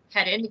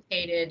had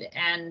indicated,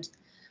 and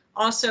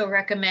also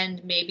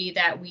recommend maybe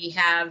that we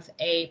have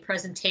a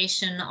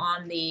presentation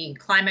on the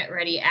climate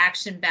ready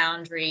action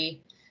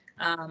boundary,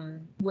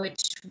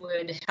 which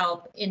would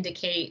help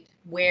indicate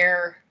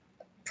where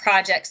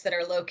projects that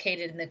are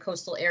located in the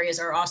coastal areas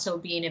are also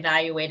being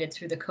evaluated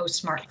through the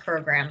CoSmart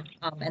program,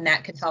 and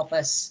that could help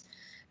us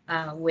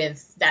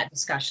with that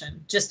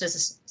discussion, just as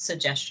a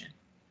suggestion.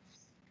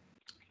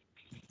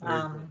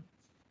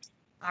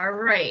 All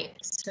right,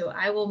 so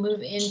I will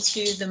move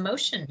into the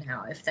motion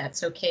now, if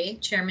that's okay,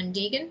 Chairman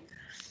Deegan.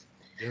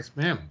 Yes,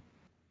 ma'am.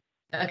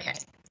 Okay.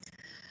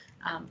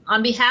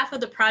 On behalf of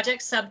the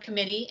project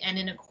subcommittee and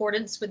in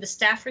accordance with the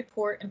staff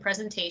report and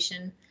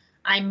presentation,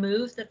 I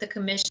move that the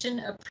commission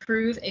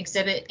approve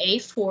Exhibit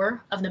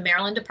A4 of the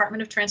Maryland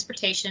Department of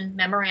Transportation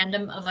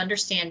Memorandum of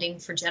Understanding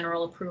for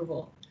general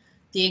approval.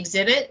 The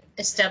exhibit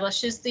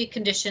establishes the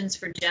conditions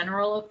for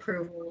general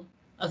approval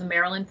of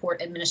Maryland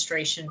Port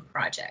Administration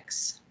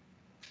projects.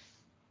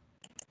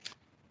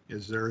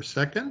 Is there a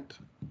second?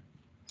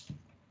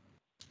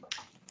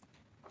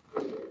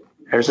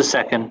 There's a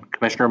second,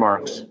 Commissioner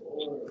Marks.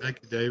 Thank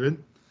you,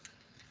 David.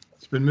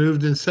 It's been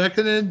moved and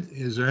seconded.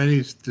 Is there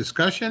any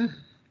discussion?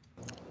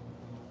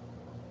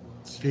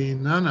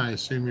 Seeing none, I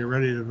assume you're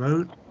ready to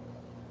vote.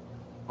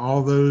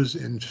 All those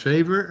in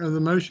favor of the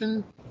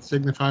motion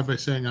signify by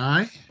saying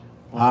aye.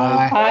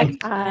 Aye.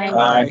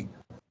 Aye.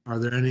 Are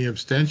there any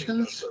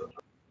abstentions?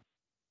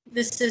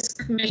 This is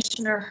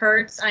Commissioner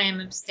Hertz. I am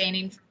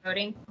abstaining from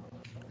voting.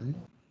 Okay.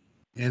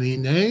 Any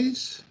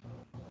nays?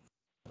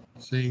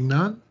 Seeing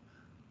none,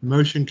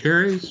 motion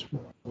carries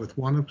with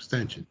one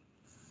abstention.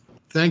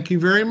 Thank you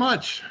very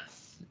much.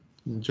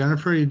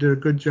 Jennifer, you did a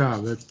good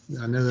job.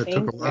 I know that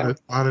took a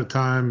lot of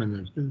time,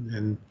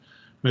 and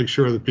make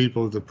sure the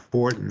people at the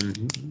port and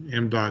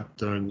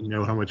MDOT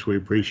know how much we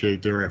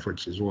appreciate their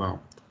efforts as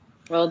well.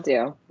 Will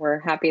do. We're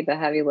happy the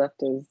heavy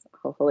lift is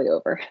hopefully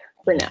over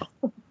for now.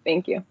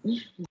 Thank you.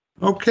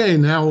 Okay,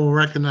 now we'll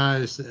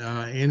recognize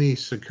Annie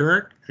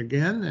Sakarik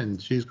again,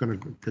 and she's going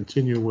to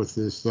continue with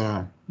this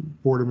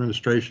Port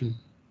Administration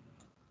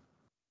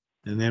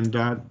and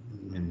MDOT,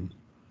 and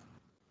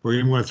we're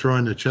even going to throw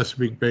in the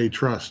Chesapeake Bay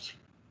Trust.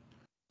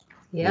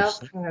 Yep,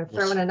 I'm going to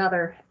throw in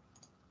another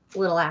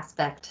little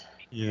aspect.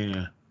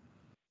 Yeah.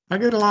 I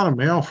get a lot of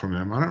mail from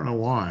them. I don't know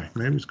why.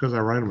 Maybe it's because I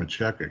write them a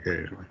check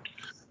occasionally.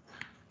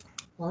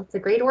 Well, it's a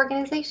great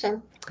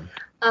organization.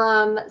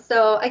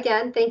 So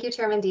again, thank you,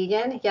 Chairman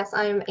Deegan. Yes,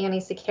 I'm Annie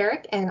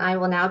Sakarik, and I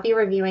will now be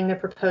reviewing the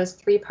proposed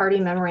three-party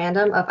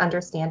Memorandum of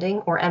Understanding,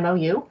 or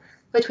MOU,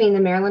 between the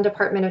Maryland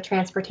Department of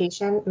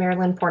Transportation,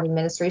 Maryland Port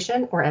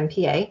Administration, or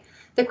MPA,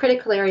 the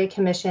Critical Area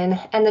Commission,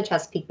 and the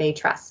Chesapeake Bay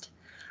Trust.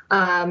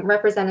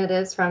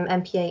 Representatives from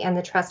MPA and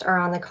the Trust are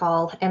on the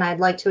call, and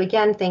I'd like to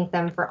again thank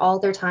them for all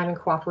their time and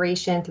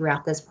cooperation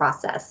throughout this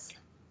process.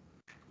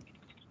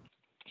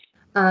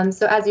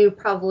 So as you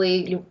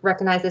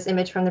recognize this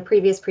image from the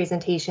previous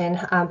presentation,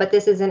 but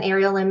this is an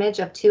aerial image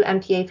of two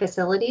MPA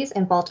facilities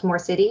in Baltimore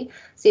City,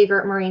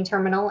 Seagirt Marine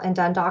Terminal and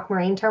Dundalk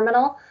Marine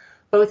Terminal.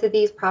 Both of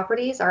these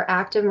properties are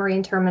active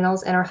marine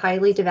terminals and are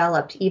highly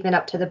developed, even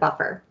up to the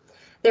buffer.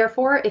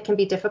 Therefore, it can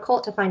be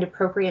difficult to find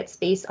appropriate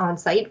space on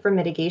site for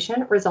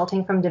mitigation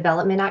resulting from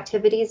development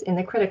activities in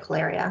the critical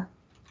area.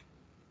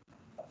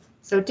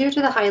 So due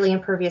to the highly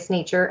impervious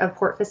nature of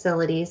port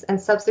facilities and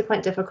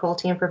subsequent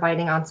difficulty in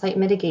providing on-site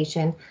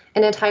mitigation,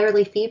 an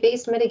entirely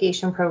fee-based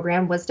mitigation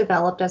program was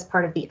developed as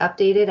part of the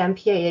updated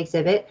MPA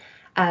exhibit,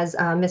 as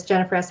Ms.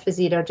 Jennifer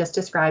Esposito just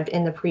described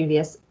in the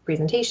previous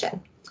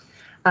presentation.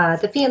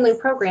 The Fee in Lieu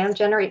program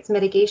generates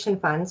mitigation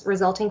funds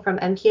resulting from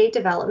MPA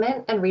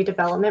development and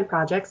redevelopment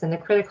projects in the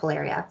critical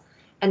area,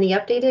 and the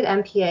updated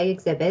MPA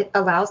exhibit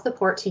allows the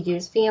port to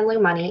use Fee in Lieu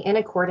money in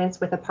accordance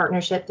with a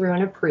partnership through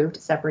an approved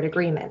separate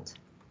agreement.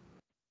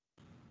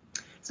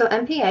 So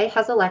MPA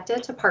has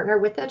elected to partner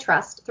with the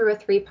Trust through a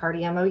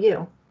three-party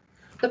MOU.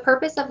 The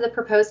purpose of the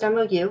proposed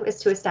MOU is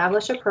to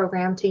establish a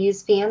program to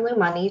use Fee in Lieu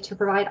money to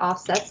provide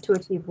offsets to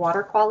achieve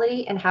water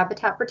quality and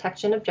habitat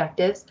protection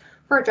objectives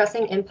for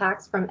addressing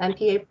impacts from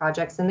MPA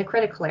projects in the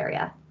critical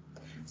area.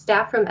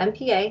 Staff from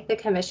MPA, the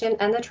Commission,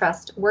 and the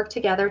Trust work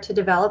together to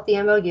develop the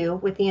MOU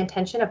with the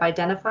intention of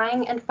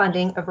identifying and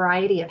funding a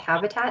variety of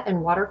habitat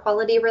and water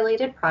quality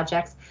related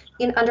projects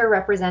in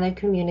underrepresented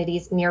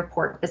communities near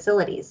port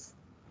facilities.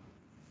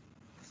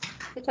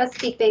 The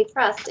Chesapeake Bay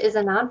Trust is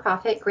a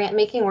nonprofit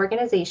grant-making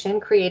organization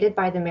created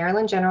by the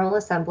Maryland General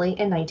Assembly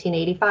in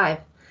 1985.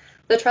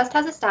 The Trust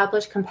has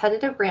established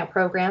competitive grant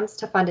programs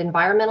to fund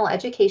environmental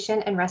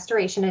education and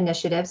restoration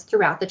initiatives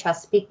throughout the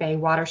Chesapeake Bay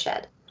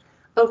watershed.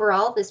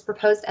 Overall, this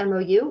proposed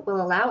MOU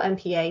will allow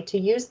MPA to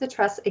use the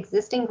Trust's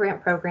existing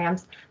grant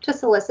programs to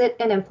solicit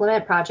and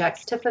implement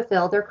projects to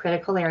fulfill their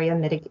critical area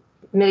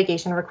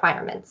mitigation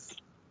requirements.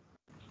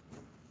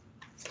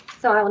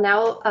 So I will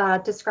now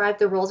describe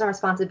the roles and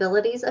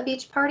responsibilities of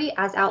each party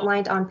as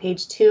outlined on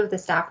page 2 of the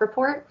staff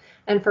report.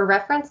 And for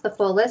reference, the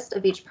full list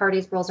of each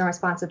party's roles and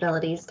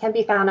responsibilities can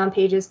be found on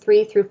pages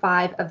 3 through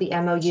 5 of the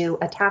MOU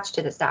attached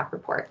to the staff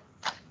report.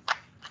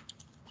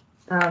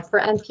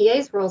 For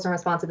MPA's roles and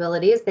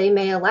responsibilities, they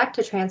may elect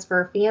to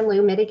transfer fee in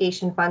lieu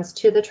mitigation funds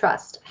to the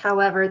trust.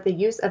 However, the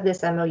use of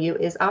this MOU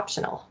is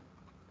optional.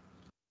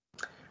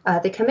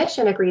 The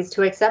Commission agrees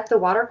to accept the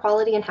water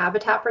quality and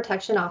habitat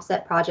protection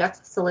offset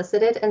projects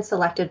solicited and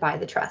selected by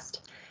the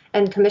trust,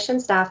 and Commission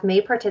staff may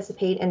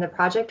participate in the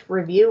project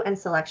review and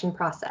selection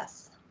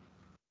process.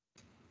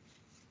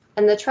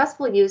 And the trust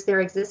will use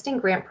their existing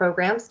grant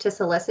programs to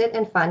solicit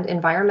and fund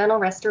environmental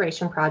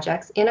restoration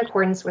projects in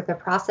accordance with the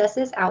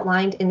processes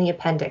outlined in the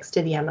appendix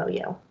to the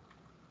MOU.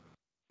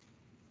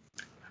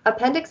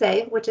 Appendix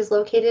A, which is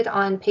located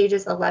on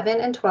pages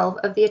 11 and 12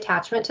 of the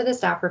attachment to the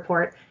staff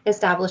report,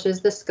 establishes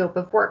the scope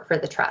of work for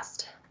the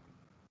trust.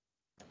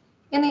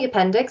 In the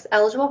appendix,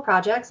 eligible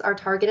projects are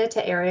targeted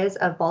to areas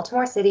of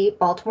Baltimore City,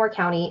 Baltimore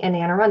County, and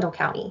Anne Arundel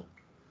County.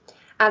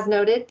 As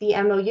noted, the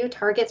MOU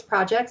targets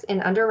projects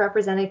in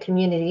underrepresented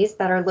communities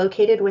that are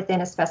located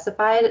within a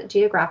specified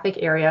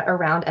geographic area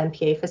around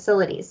MPA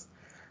facilities.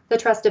 The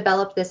trust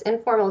developed this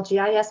informal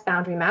GIS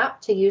boundary map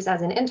to use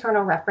as an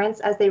internal reference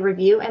as they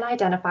review and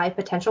identify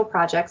potential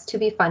projects to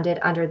be funded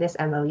under this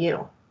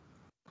MOU.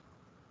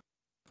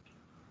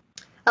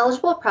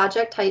 Eligible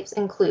project types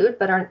include,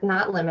 but are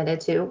not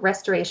limited to,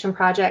 restoration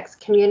projects,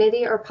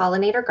 community or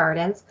pollinator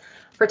gardens,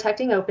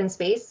 protecting open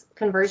space,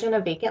 conversion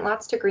of vacant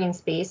lots to green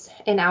space,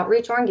 and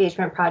outreach or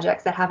engagement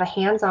projects that have a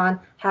hands-on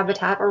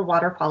habitat or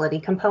water quality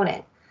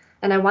component.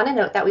 And I want to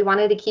note that we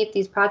wanted to keep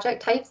these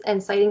project types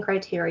and siting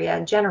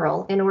criteria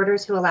general in order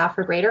to allow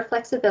for greater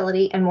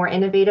flexibility and more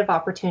innovative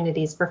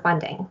opportunities for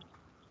funding.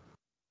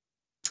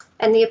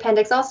 And the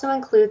appendix also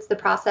includes the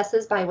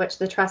processes by which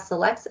the trust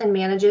selects and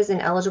manages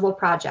an eligible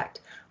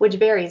project, which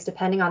varies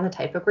depending on the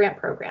type of grant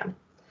program.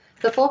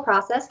 The full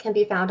process can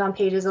be found on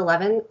pages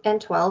 11 and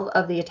 12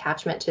 of the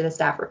attachment to the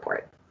staff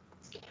report.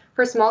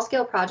 For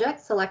small-scale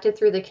projects selected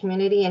through the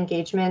Community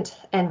Engagement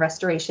and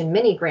Restoration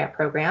Mini Grant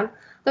Program,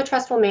 the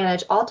trust will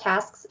manage all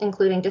tasks,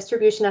 including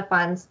distribution of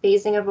funds,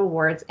 phasing of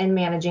awards, and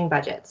managing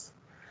budgets.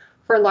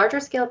 For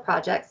larger-scale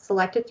projects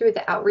selected through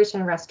the Outreach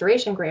and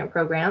Restoration Grant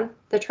Program,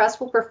 the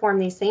trust will perform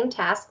these same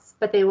tasks,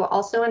 but they will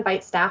also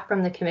invite staff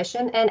from the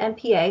Commission and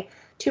MPA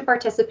to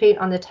participate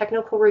on the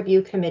Technical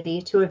Review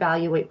Committee to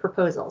evaluate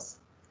proposals.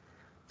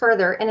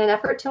 Further, in an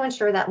effort to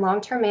ensure that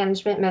long-term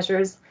management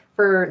measures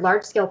for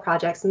large-scale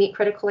projects meet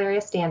critical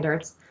area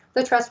standards,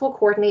 the trust will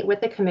coordinate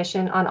with the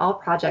Commission on all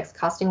projects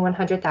costing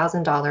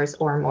 $100,000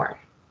 or more.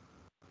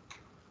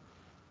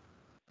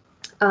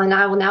 And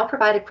I will now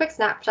provide a quick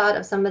snapshot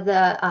of some of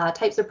the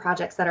types of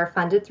projects that are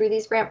funded through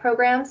these grant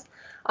programs.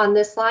 On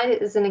this slide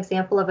is an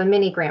example of a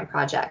mini grant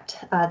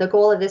project. The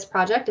goal of this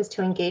project is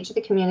to engage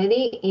the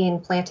community in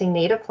planting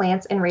native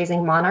plants and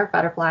raising monarch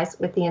butterflies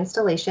with the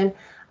installation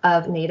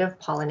of native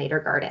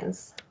pollinator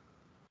gardens.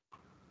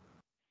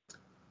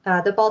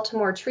 The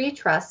Baltimore Tree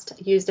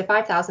Trust used a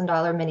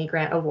 $5,000 mini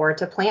grant award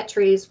to plant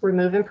trees,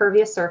 remove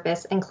impervious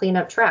surface, and clean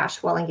up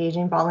trash while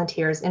engaging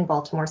volunteers in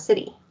Baltimore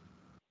City.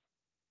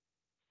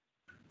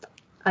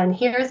 And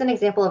here's an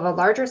example of a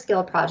larger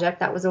scale project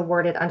that was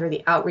awarded under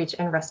the Outreach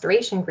and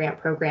Restoration Grant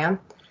Program.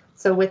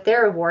 So with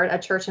their award, a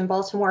church in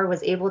Baltimore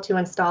was able to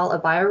install a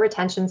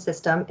bioretention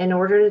system in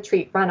order to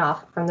treat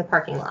runoff from the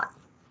parking lot.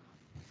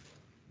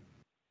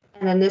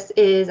 And then this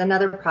is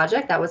another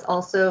project that was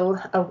also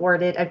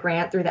awarded a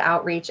grant through the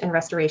Outreach and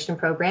Restoration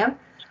Program.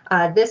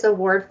 This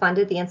award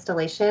funded the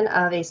installation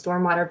of a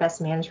stormwater best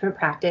management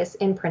practice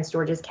in Prince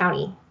George's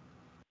County.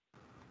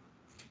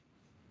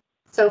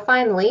 So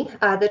finally,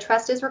 the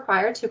trust is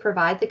required to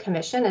provide the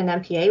Commission and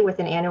MPA with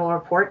an annual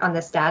report on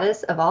the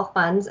status of all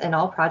funds and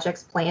all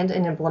projects planned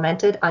and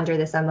implemented under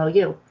this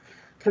MOU.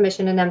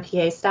 Commission and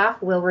MPA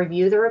staff will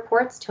review the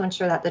reports to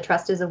ensure that the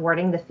trust is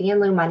awarding the fee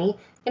in lieu money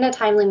in a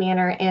timely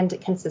manner and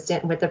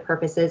consistent with the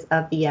purposes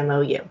of the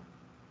MOU.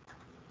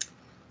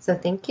 So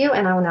thank you,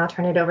 and I will now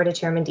turn it over to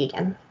Chairman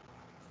Deegan.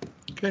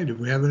 Okay, do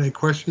we have any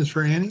questions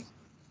for Annie?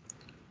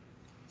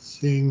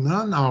 Seeing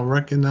none, I'll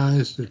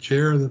recognize the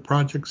chair of the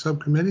project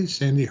subcommittee,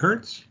 Sandy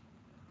Hertz.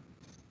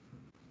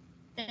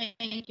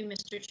 Thank you,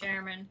 Mr.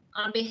 Chairman.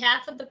 On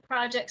behalf of the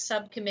project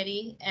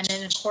subcommittee and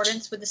in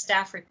accordance with the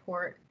staff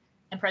report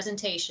and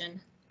presentation,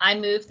 I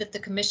move that the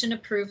Commission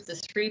approve the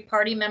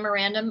three-party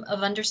memorandum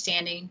of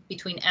understanding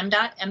between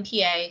MDOT,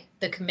 MPA,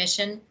 the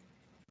Commission,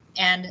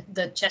 and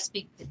the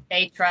Chesapeake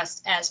Bay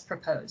Trust as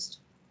proposed.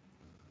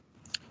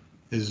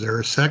 Is there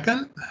a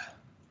second?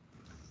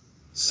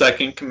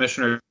 Second,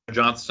 Commissioner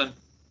Johnston.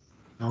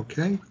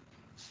 Okay.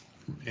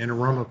 Anne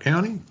Arundel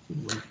County,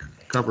 we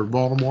covered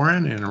Baltimore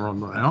and Anne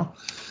Arundel now.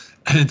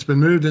 It's been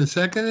moved and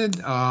seconded.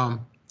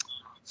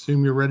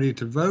 Assume you're ready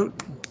to vote.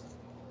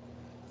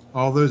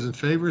 All those in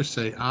favor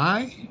say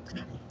aye.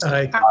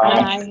 Aye.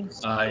 Aye.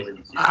 Aye.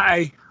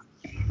 Aye.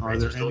 Are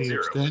there any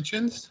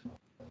abstentions?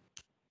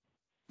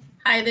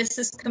 Hi, this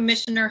is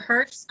Commissioner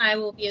Hertz. I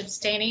will be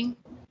abstaining.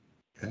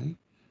 Okay.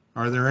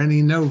 Are there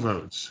any no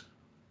votes?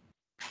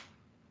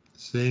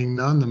 Seeing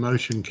none, the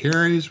motion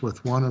carries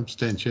with one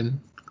abstention,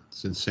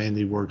 since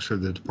Sandy works for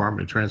the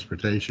Department of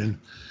Transportation.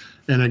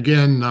 And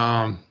again,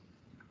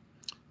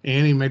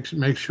 Annie,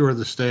 make sure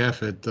the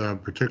staff at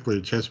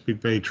particularly the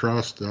Chesapeake Bay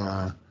Trust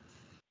and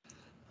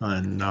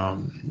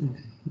the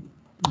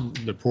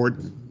port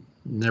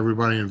and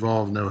everybody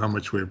involved know how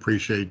much we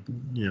appreciate,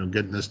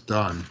 getting this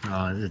done.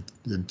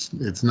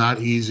 It's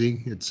not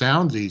easy. It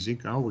sounds easy.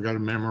 Oh, we got a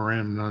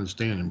memorandum of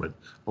understanding, but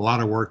a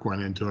lot of work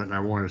went into it, and I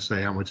want to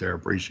say how much I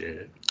appreciate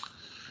it.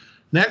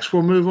 Next,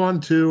 we'll move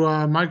on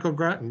to Michael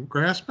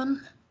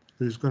Grassman,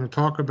 who's going to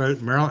talk about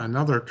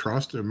another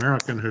trust,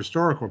 American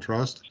Historical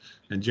Trust,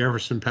 and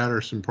Jefferson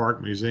Patterson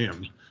Park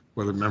Museum,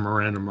 with a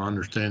memorandum of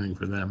understanding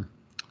for them.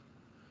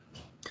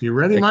 You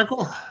ready,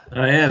 Michael?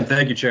 I am.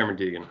 Thank you, Chairman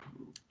Deegan.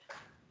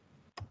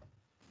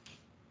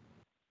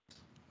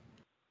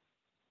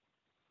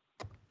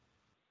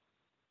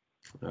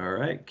 All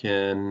right.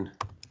 Can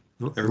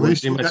everyone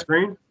see my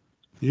screen?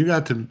 You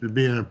got to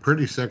be in a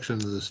pretty section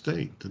of the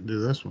state to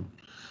do this one.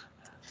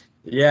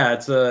 Yeah,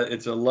 it's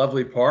a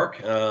lovely park.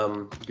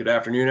 Good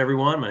afternoon,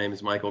 everyone. My name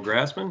is Michael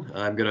Grassman.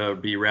 I'm going to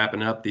be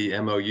wrapping up the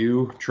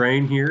MOU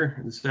train here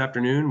this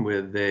afternoon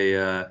with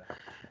a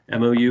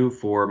MOU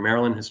for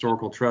Maryland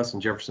Historical Trust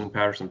and Jefferson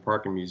Patterson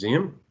Park and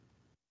Museum.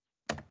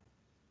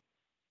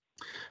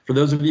 For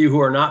those of you who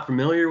are not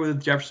familiar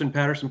with Jefferson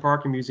Patterson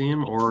Park and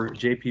Museum, or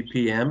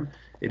JPPM,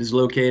 it is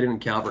located in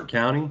Calvert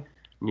County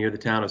near the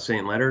town of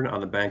St. Leonard on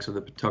the banks of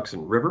the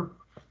Patuxent River.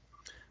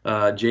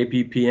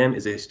 JPPM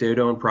is a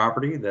state-owned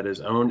property that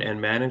is owned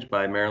and managed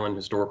by Maryland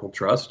Historical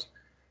Trust,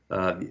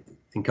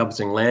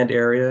 encompassing land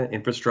area,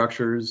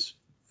 infrastructures,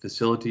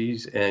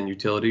 facilities, and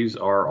utilities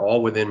are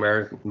all within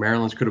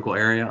Maryland's critical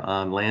area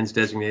on lands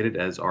designated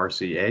as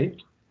RCA.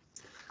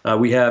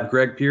 We have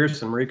Greg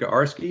Pierce and Marika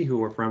Arski,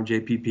 who are from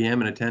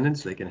JPPM, in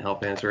attendance. They can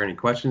help answer any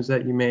questions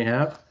that you may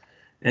have.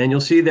 And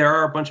you'll see there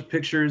are a bunch of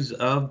pictures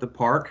of the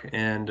park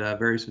and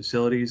various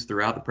facilities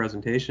throughout the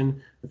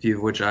presentation, a few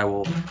of which I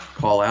will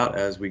call out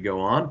as we go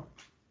on.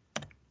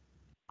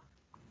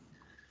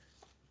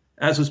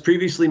 As was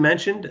previously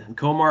mentioned,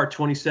 COMAR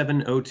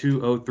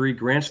 270203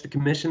 grants the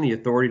Commission the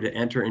authority to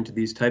enter into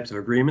these types of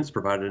agreements,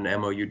 provided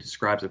an MOU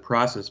describes a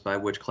process by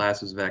which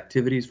classes of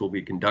activities will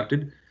be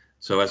conducted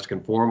so as to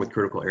conform with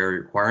critical area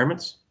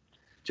requirements.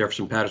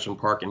 Jefferson Patterson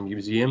Park and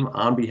Museum,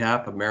 on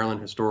behalf of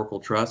Maryland Historical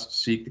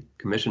Trust, seek the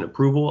Commission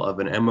approval of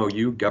an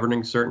MOU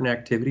governing certain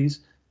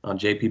activities on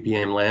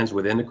JPPM lands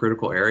within the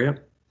critical area.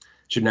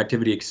 Should an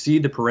activity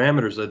exceed the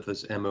parameters of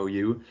this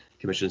MOU,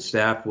 Commission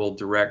staff will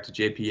direct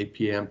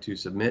JPPM to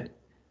submit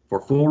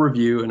for full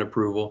review and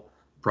approval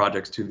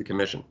projects to the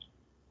Commission.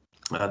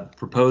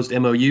 Proposed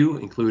MOU,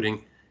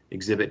 including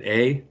Exhibit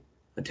A,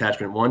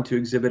 Attachment 1 to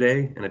Exhibit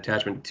A, and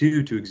Attachment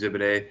 2 to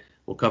Exhibit A,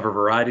 will cover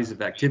varieties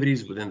of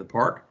activities within the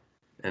park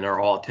and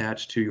are all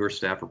attached to your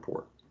staff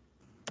report.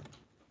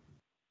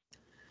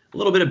 A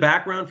little bit of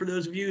background for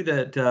those of you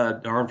that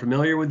are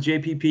unfamiliar with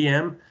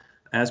JPPM.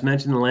 As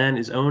mentioned, the land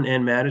is owned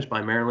and managed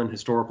by Maryland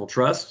Historical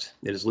Trust.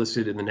 It is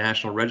listed in the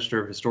National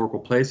Register of Historical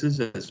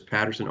Places as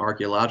Patterson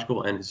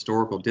Archaeological and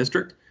Historical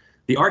District.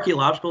 The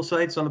archaeological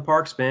sites on the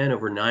park span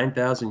over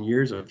 9,000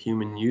 years of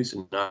human use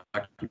and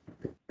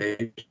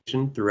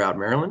occupation throughout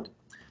Maryland.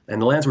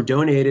 And the lands were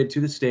donated to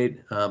the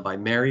state by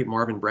Mary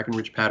Marvin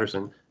Breckinridge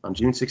Patterson on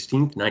June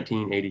 16,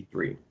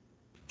 1983.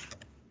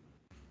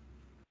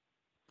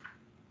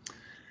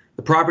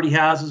 The property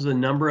houses a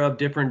number of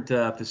different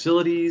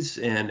facilities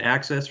and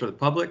access for the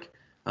public.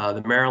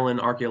 The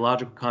Maryland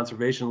Archaeological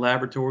Conservation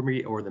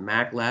Laboratory, or the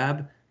MAC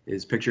Lab,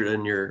 is pictured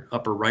in your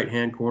upper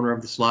right-hand corner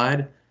of the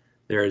slide.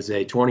 There is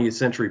a 20th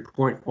Century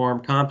Point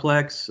Farm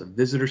complex, a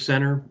visitor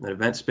center, an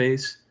event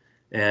space,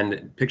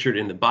 and pictured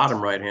in the bottom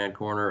right-hand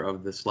corner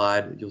of the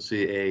slide, you'll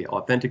see an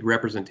authentic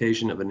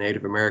representation of a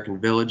Native American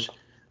village,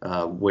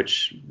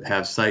 which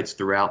have sites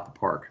throughout the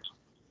park.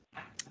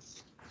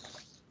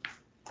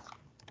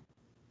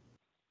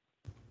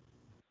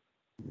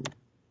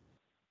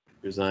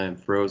 Because I am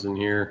frozen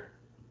here.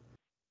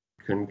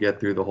 Couldn't get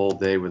through the whole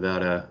day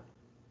without a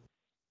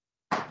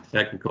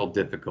technical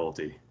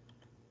difficulty.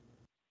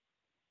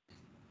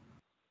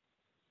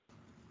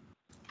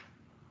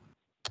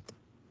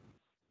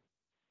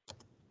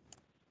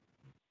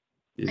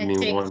 I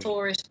take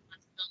full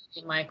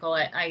responsibility, Michael.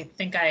 I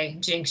think I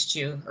jinxed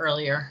you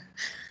earlier.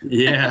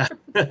 Yeah.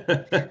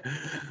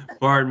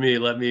 Pardon me.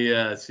 Let me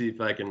see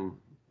if I can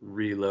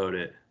reload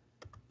it.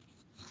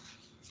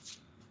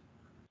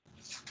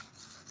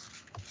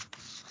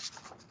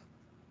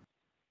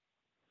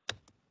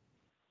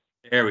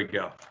 There we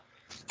go.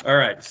 All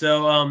right.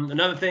 So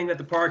another thing that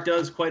the park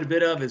does quite a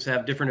bit of is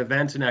have different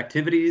events and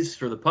activities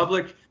for the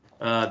public.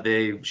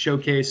 They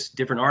showcase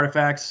different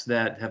artifacts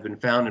that have been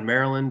found in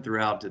Maryland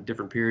throughout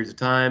different periods of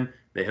time.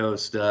 They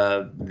host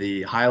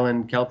the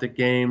Highland Celtic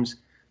Games.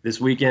 This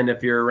weekend,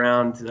 if you're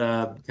around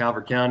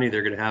Calvert County,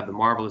 they're going to have the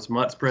Marvelous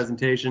Mutts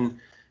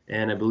presentation.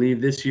 And I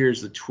believe this year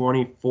is the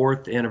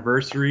 24th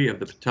anniversary of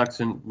the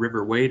Patuxent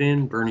River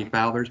Wade-In, Bernie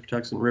Fowler's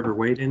Patuxent River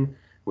Wade-In,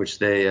 which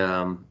they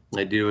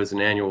do as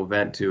an annual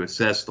event to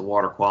assess the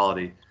water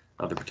quality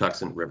of the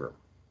Patuxent River.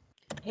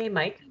 Hey,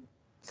 Mike.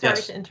 Sorry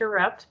Yes. to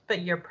interrupt,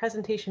 but your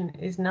presentation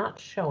is not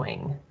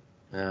showing.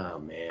 Oh,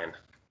 man.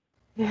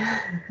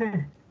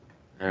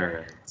 All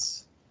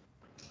right.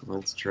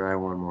 Let's try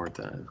one more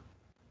time.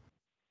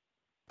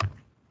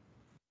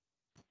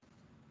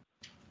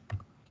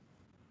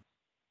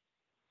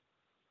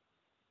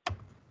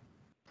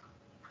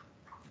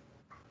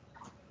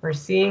 We're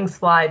seeing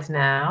slides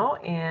now,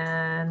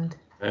 and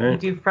All we right.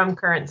 do from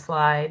current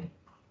slide.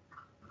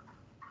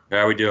 How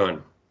are we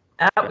doing?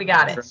 Oh, we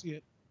got it. See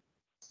it.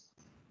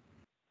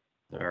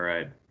 All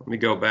right. Let me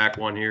go back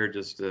one here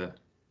just to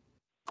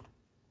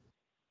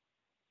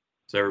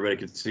so everybody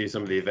can see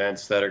some of the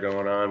events that are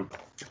going on.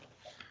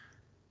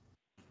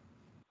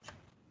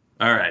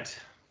 All right.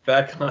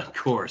 Back on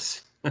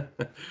course.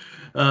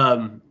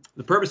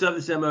 The purpose of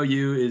this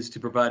MOU is to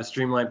provide a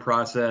streamlined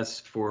process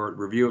for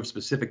review of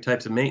specific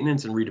types of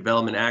maintenance and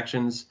redevelopment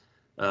actions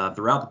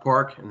throughout the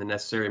park and the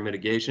necessary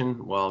mitigation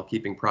while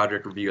keeping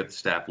project review at the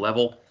staff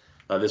level.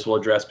 This will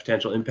address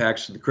potential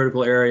impacts to the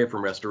critical area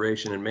from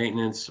restoration and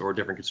maintenance or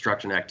different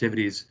construction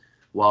activities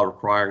while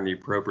requiring the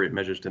appropriate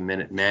measures to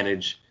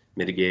manage,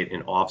 mitigate,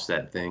 and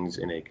offset things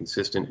in a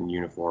consistent and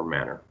uniform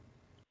manner.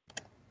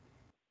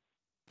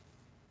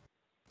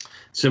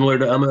 Similar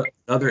to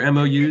other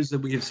MOUs that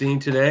we have seen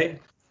today,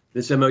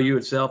 this MOU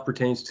itself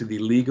pertains to the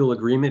legal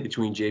agreement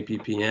between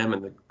JPPM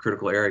and the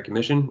Critical Area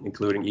Commission,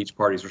 including each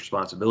party's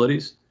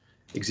responsibilities.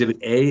 Exhibit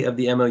A of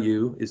the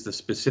MOU is the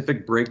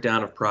specific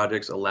breakdown of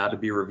projects allowed to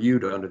be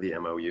reviewed under the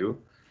MOU,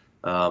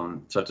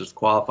 such as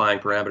qualifying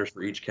parameters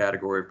for each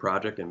category of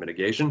project and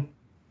mitigation.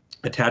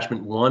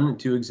 Attachment 1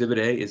 to Exhibit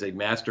A is a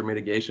master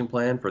mitigation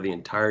plan for the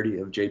entirety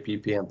of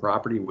JPPM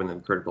property within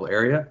the critical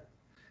area.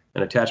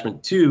 And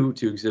Attachment 2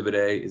 to Exhibit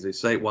A is a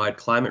site-wide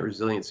climate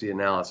resiliency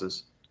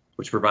analysis,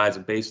 which provides a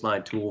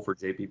baseline tool for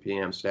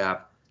JPPM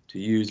staff to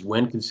use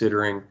when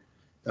considering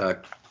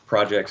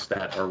projects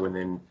that are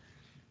within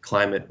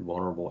climate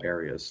vulnerable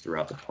areas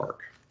throughout the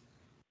park.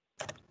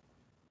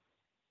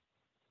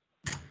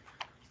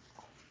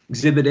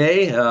 Exhibit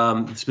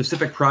A,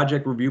 specific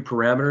project review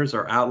parameters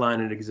are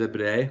outlined in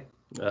Exhibit A.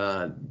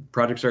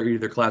 Projects are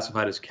either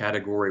classified as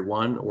Category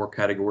 1 or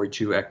Category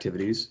 2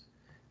 activities.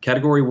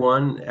 Category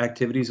 1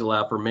 activities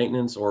allow for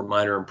maintenance or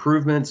minor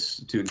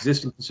improvements to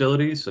existing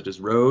facilities such as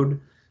road,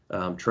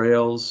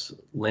 trails,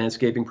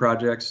 landscaping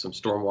projects, some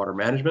stormwater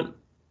management.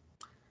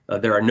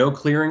 There are no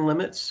clearing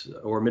limits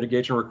or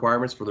mitigation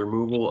requirements for the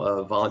removal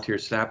of volunteer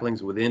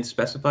saplings within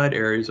specified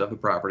areas of the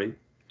property.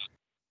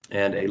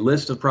 And a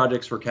list of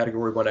projects for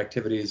Category 1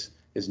 activities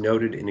is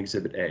noted in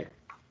Exhibit A.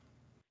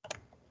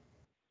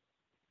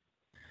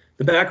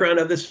 The background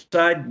of this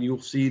side, you'll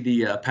see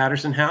the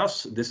Patterson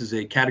House. This is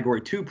a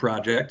Category 2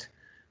 project,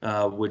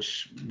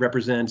 which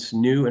represents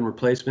new and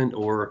replacement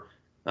or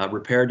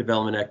repair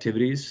development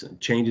activities,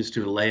 changes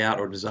to the layout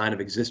or design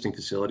of existing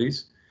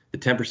facilities. The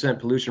 10%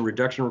 pollution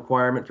reduction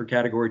requirement for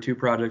Category 2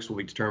 projects will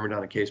be determined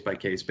on a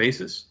case-by-case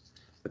basis.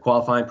 The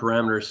qualifying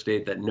parameters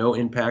state that no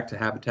impact to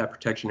habitat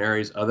protection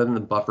areas other than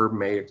the buffer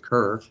may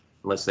occur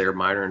unless they are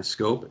minor in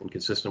scope and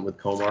consistent with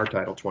COMAR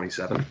Title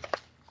 27.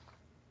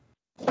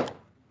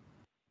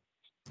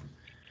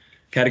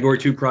 Category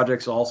 2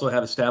 projects also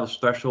have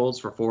established thresholds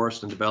for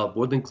forest and developed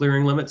woodland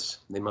clearing limits.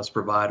 They must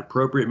provide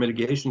appropriate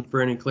mitigation for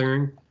any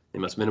clearing. They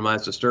must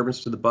minimize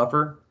disturbance to the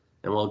buffer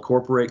and will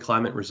incorporate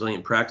climate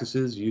resilient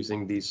practices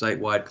using the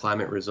site-wide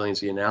climate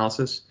resiliency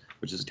analysis,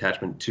 which is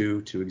Attachment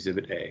 2 to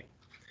Exhibit A.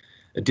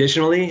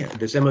 Additionally,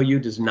 this MOU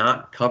does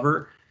not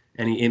cover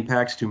any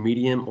impacts to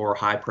medium or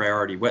high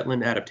priority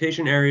wetland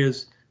adaptation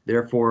areas.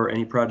 Therefore,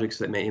 any projects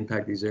that may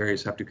impact these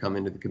areas have to come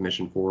into the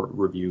Commission for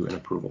review and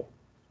approval.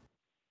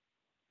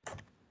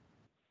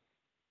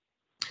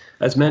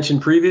 As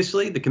mentioned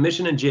previously, the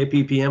Commission and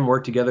JPPM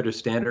work together to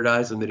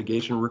standardize the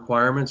mitigation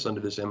requirements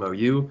under this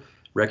MOU,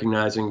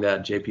 recognizing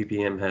that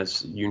JPPM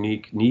has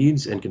unique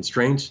needs and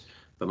constraints,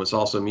 but must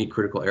also meet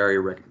critical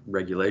area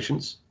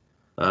regulations.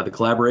 The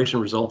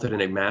collaboration resulted in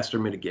a master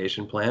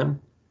mitigation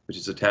plan, which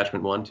is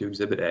Attachment 1 to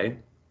Exhibit A.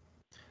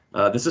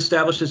 This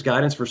establishes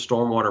guidance for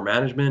stormwater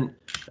management,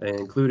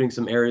 including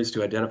some areas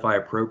to identify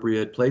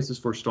appropriate places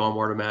for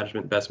stormwater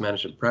management, best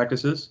management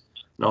practices,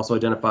 and also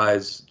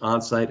identifies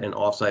on-site and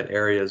off-site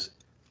areas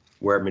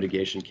where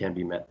mitigation can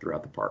be met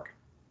throughout the park.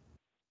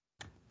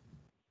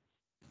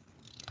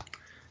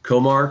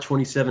 COMAR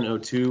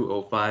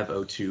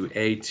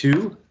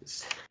 2702-0502A2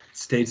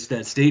 states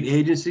that state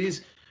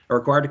agencies are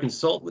required to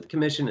consult with the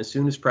Commission as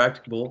soon as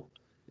practicable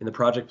in the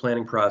project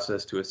planning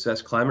process to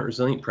assess climate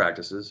resilient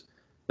practices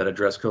that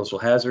address coastal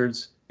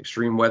hazards,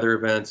 extreme weather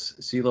events,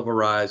 sea level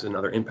rise, and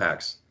other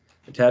impacts.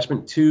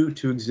 Attachment 2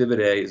 to Exhibit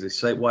A is a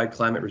site-wide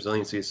climate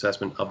resiliency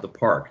assessment of the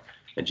park,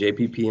 and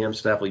JPPM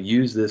staff will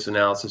use this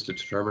analysis to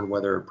determine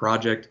whether a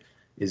project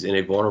is in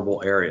a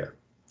vulnerable area.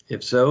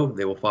 If so,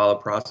 they will follow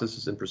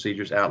processes and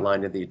procedures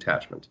outlined in the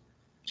attachment.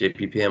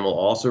 JPPM will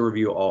also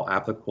review all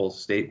applicable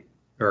state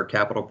or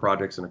capital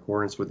projects in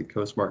accordance with the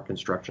CoSmart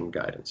construction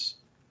guidance.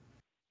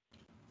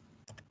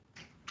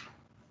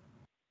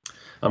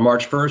 On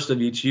March 1st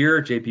of each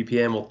year,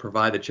 JPPM will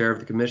provide the chair of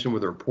the commission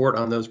with a report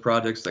on those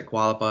projects that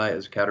qualify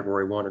as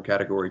Category 1 or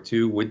Category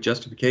 2 with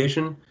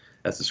justification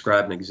as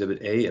described in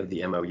Exhibit A of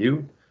the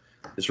MOU.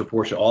 This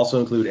report should also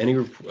include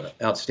any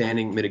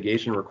outstanding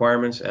mitigation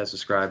requirements as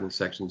described in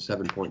Section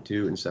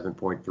 7.2 and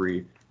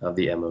 7.3 of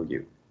the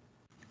MOU.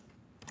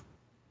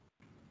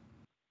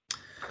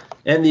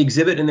 And the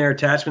exhibit and their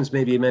attachments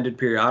may be amended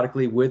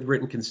periodically with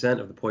written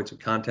consent of the points of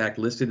contact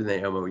listed in the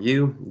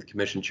MOU. The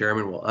commission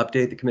chairman will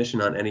update the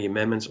commission on any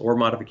amendments or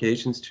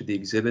modifications to the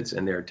exhibits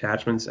and their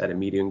attachments at a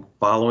meeting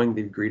following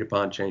the agreed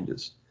upon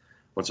changes.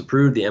 Once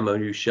approved, the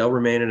MOU shall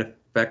remain in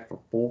effect for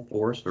full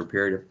force for a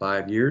period of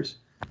 5 years,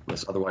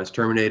 unless otherwise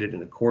terminated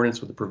in accordance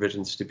with the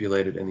provisions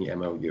stipulated in the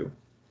MOU.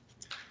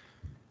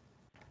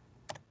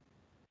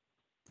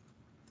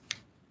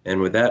 And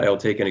with that, I will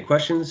take any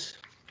questions.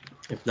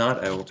 If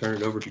not, I will turn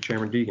it over to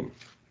Chairman Deegan.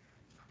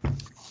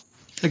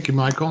 Thank you,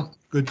 Michael.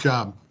 Good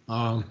job.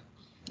 I'll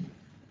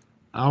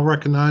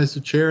recognize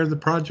the chair of the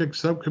project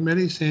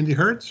subcommittee, Sandy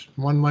Hertz,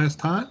 one last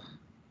time.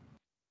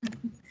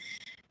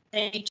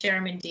 Thank you,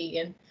 Chairman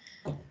Deegan.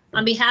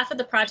 On behalf of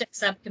the project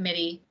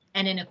subcommittee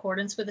and in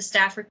accordance with the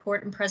staff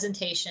report and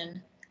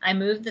presentation, I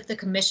move that the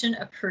commission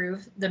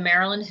approve the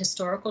Maryland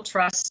Historical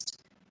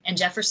Trust and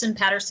Jefferson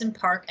Patterson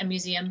Park and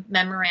Museum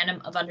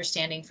Memorandum of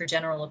Understanding for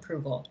general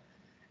approval.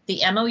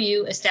 The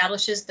MOU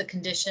establishes the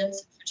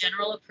conditions for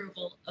general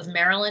approval of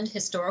Maryland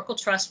Historical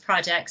Trust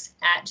projects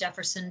at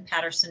Jefferson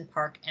Patterson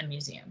Park and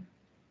Museum.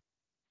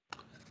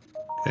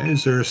 Okay,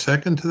 is there a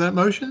second to that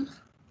motion?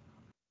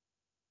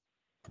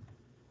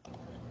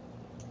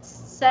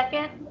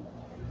 Second,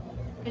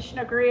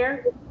 Commissioner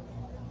Greer.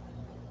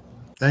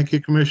 Thank you,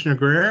 Commissioner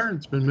Greer.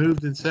 It's been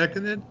moved and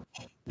seconded.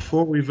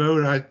 Before we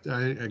vote, I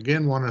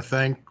again want to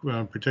thank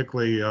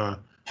particularly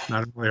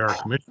not only our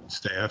commission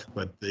staff,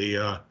 but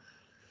the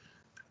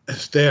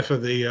staff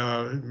of the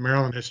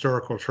Maryland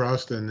Historical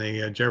Trust and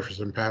the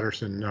Jefferson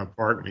Patterson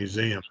Park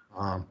Museum.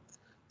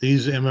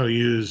 These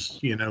MOUs,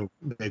 you know,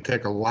 they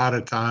take a lot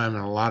of time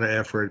and a lot of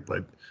effort,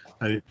 but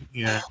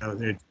you know,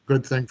 it's a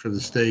good thing for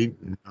the state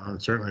and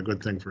certainly a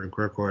good thing for the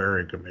Critical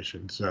Area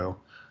Commission. So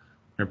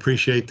I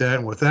appreciate that.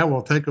 And with that,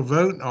 we'll take a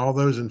vote. All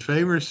those in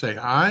favor say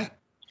aye.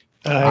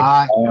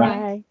 Aye.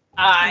 Aye.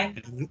 Aye.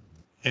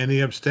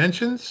 Any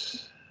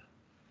abstentions?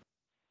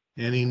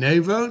 Any nay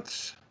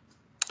votes?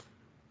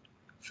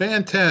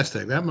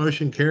 Fantastic. That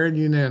motion carried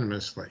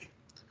unanimously.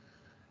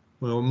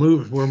 We're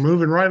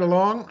moving right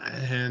along,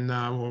 and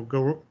we'll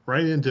go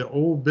right into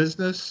old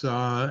business.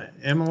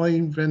 Emily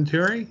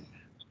Venturi,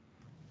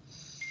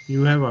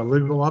 you have a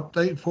legal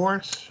update for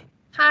us?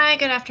 Hi,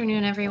 good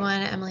afternoon,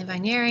 everyone. Emily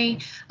Vanieri.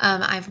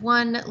 I have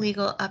one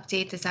legal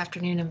update this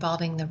afternoon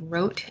involving the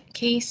Rote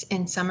case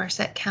in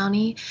Somerset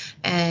County,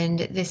 and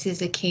this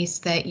is a case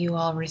that you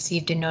all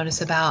received a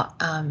notice about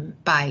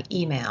by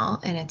email,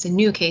 and it's a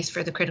new case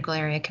for the Critical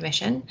Area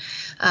Commission.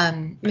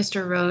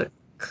 Mr. Rote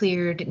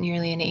cleared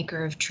nearly an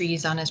acre of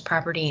trees on his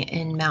property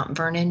in Mount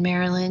Vernon,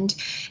 Maryland,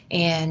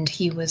 and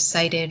he was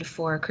cited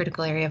for a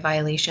critical area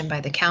violation by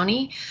the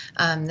county.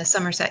 The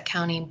Somerset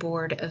County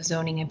Board of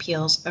Zoning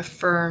Appeals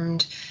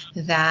affirmed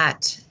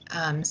that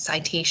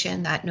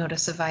citation, that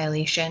notice of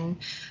violation,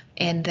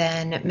 and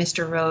then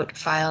Mr. Rote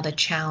filed a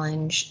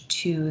challenge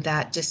to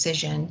that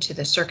decision to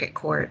the Circuit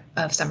Court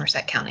of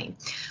Somerset County.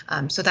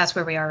 So that's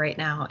where we are right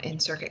now in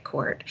Circuit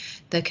Court.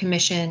 The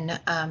commission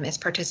is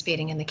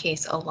participating in the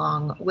case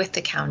along with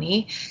the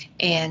county,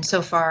 and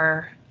so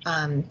far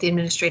the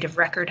administrative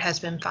record has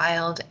been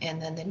filed,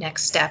 and then the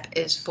next step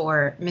is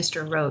for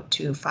Mr. Rote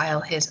to file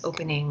his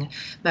opening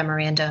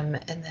memorandum,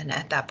 and then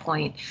at that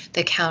point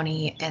the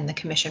county and the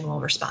commission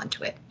will respond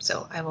to it.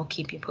 So I will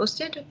keep you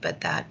posted,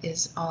 but that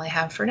is all I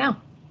have for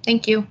now.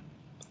 Thank you.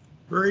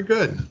 Very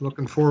good.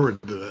 Looking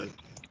forward to the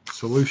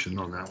solution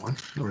on that one,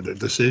 or the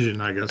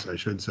decision, I guess I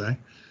should say.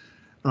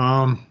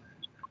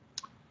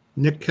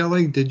 Nick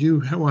Kelly, did you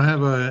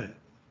have a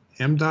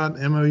MDOT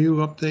MOU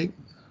update?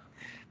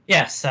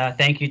 Yes,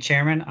 thank you,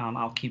 Chairman.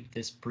 I'll keep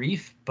this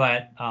brief,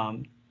 but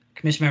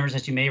commission members,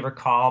 as you may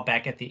recall,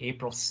 back at the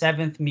April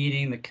 7th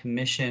meeting, the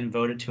commission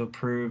voted to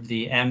approve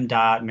the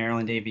MDOT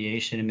Maryland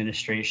Aviation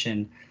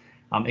Administration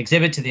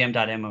exhibit to the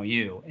MDOT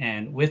MOU.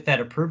 And with that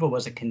approval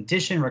was a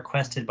condition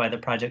requested by the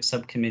project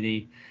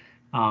subcommittee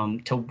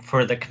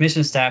for the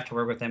commission staff to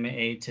work with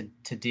MAA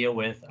to deal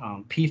with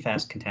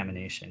PFAS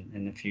contamination.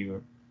 And if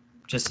you,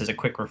 just as a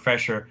quick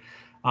refresher,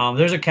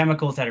 those are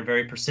chemicals that are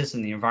very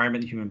persistent in the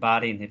environment, the human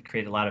body, and they've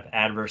created a lot of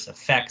adverse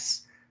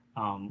effects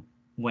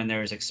when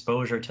there's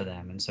exposure to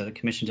them. And so the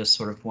commission just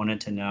sort of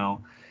wanted to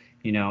know,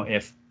 you know,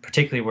 if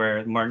particularly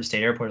where Martin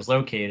State Airport is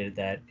located,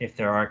 that if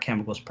there are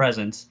chemicals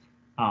present,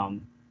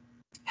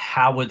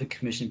 how would the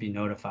commission be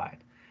notified?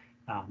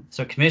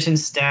 So commission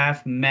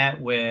staff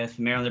met with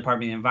Maryland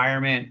Department of the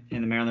Environment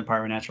and the Maryland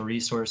Department of Natural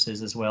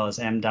Resources, as well as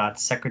MDOT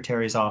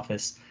Secretary's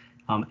Office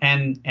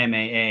and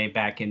MAA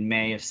back in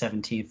May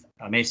 17th,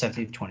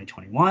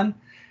 2021.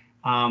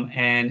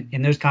 And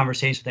in those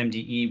conversations with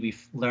MDE,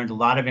 we've learned a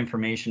lot of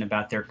information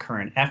about their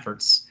current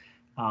efforts.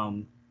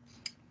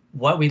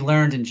 What we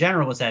learned in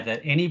general was that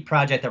any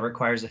project that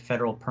requires a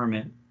federal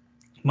permit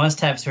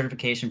must have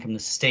certification from the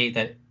state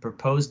that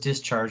proposed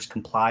discharge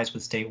complies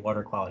with state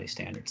water quality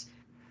standards.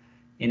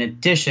 In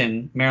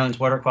addition, Maryland's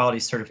water quality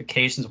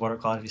certifications, water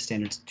quality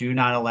standards do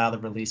not allow the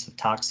release of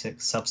toxic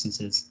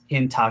substances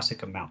in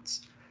toxic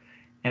amounts.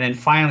 And then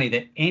finally,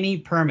 that any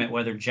permit,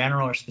 whether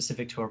general or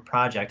specific to a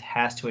project,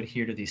 has to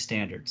adhere to these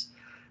standards.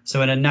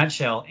 So in a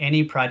nutshell,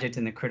 any project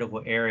in the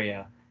critical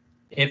area,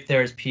 if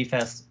there's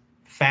PFAS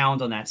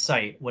found on that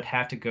site, would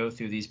have to go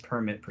through these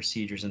permit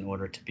procedures in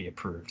order to be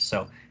approved.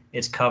 So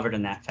it's covered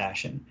in that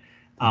fashion.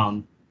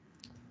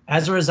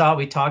 As a result,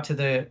 we talked to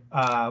the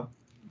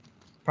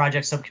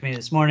project subcommittee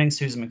this morning.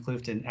 Susan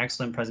McCloof did an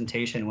excellent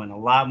presentation, went in a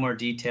lot more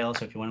detail.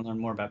 So if you want to learn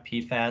more about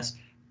PFAS,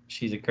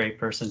 she's a great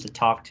person to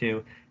talk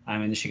to.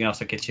 And she can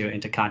also get you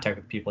into contact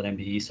with people at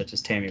MDE, such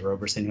as Tammy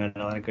Roberson, who had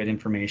a lot of good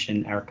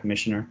information, our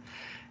commissioner.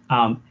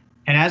 And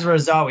as a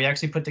result, we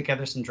actually put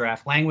together some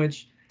draft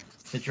language.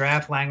 The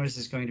draft language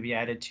is going to be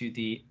added to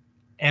the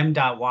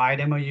MDOT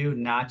wide MOU,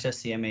 not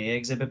just the MAA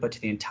exhibit, but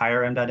to the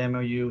entire MDOT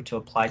MOU to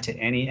apply to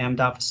any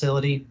MDOT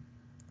facility.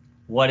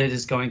 What it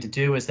is going to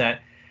do is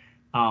that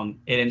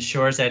it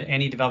ensures that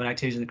any development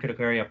activities in the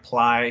critical area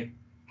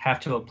have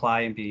to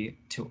apply and be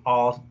to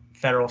all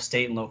federal,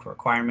 state, and local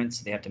requirements.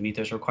 They have to meet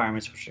those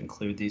requirements, which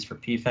include these for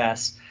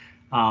PFAS.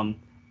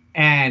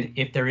 And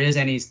if there is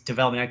any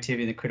development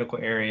activity in the critical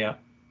area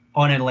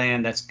on a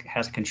land that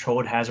has a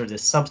controlled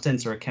hazardous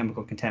substance or a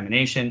chemical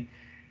contamination,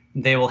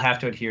 they will have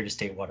to adhere to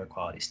state water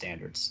quality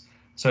standards.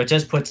 So it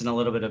just puts in a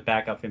little bit of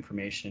backup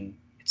information.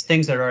 It's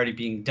things that are already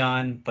being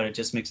done, but it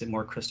just makes it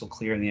more crystal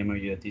clear in the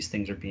MOU that these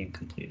things are being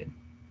completed.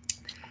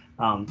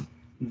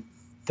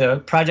 The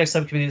project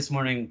subcommittee this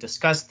morning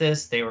discussed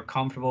this. They were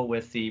comfortable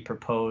with the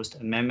proposed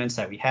amendments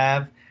that we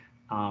have.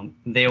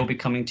 They will be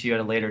coming to you at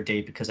a later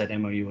date because that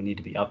MOU will need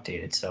to be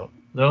updated. So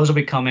those will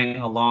be coming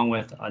along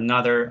with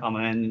another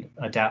amendment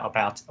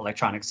about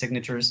electronic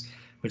signatures,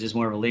 which is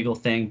more of a legal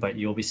thing, but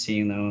you'll be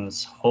seeing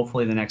those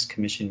hopefully the next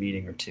commission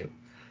meeting or two.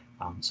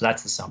 So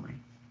that's the summary.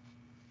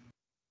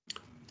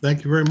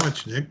 Thank you very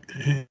much, Nick.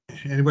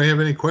 Anybody have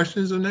any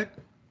questions of Nick?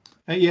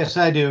 Yes,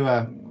 I do,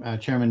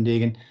 Chairman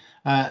Deegan.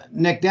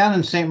 Nick, down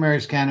in St.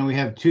 Mary's County, we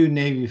have two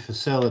Navy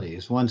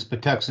facilities. One's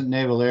Patuxent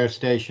Naval Air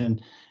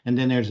Station, and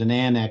then there's an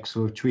annex,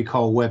 which we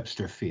call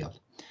Webster Field.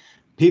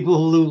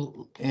 People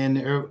who, and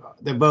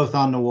they're both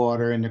on the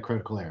water in the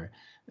critical area.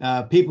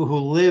 People who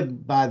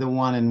live by the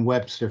one in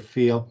Webster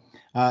Field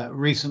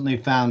recently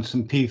found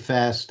some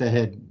PFAS that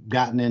had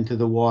gotten into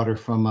the water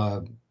from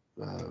a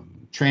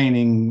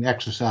training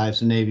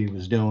exercise the Navy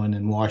was doing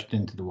and washed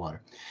into the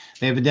water.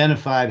 They've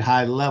identified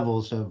high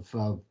levels of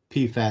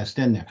PFAS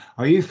in there.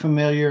 Are you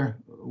familiar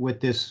with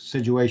this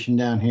situation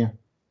down here?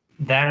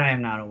 That I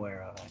am not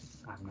aware of.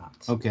 I'm not.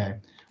 Okay.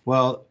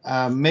 Well,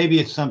 maybe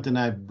it's something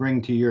I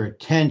bring to your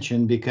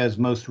attention because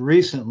most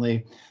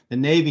recently the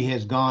Navy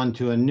has gone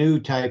to a new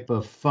type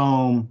of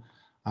foam.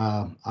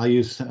 I'll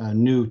use a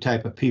new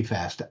type of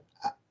PFAS.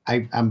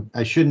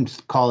 I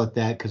shouldn't call it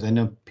that because I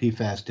know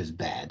PFAS is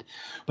bad,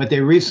 but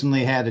they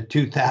recently had a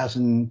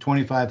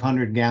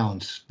 2,500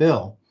 gallon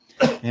spill,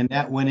 and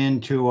that went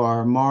into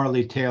our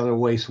Marley Taylor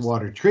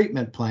wastewater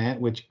treatment plant,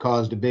 which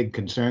caused a big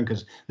concern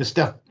because the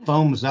stuff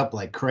foams up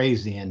like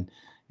crazy, and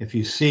if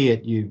you see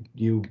it, you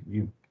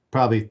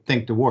probably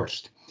think the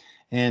worst.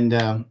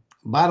 And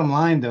bottom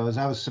line, though, is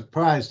I was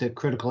surprised that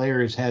critical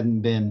areas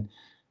hadn't been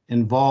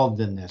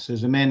involved in this.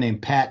 There's a man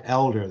named Pat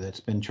Elder that's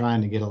been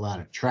trying to get a lot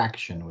of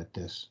traction with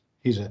this.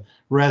 He's a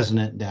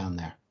resident down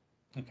there.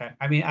 Okay.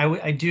 I mean,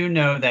 I do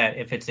know that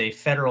if it's a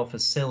federal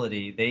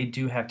facility, they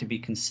do have to be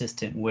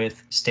consistent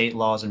with state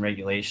laws and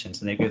regulations,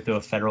 and they go through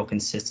a federal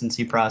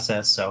consistency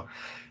process. So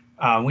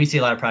we see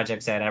a lot of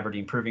projects at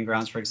Aberdeen Proving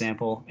Grounds, for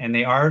example, and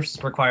they are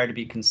required to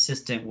be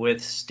consistent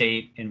with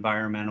state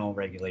environmental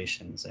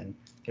regulations. And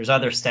there's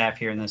other staff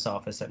here in this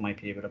office that might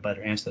be able to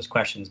better answer those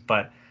questions,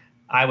 but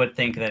I would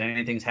think that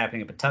anything's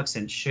happening at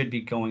Patuxent should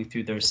be going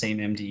through those same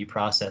MDE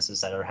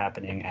processes that are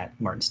happening at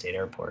Martin State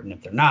Airport. And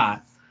if they're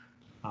not,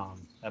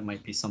 that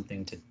might be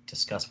something to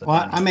discuss with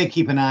them. I may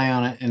keep an eye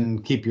on it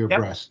and keep you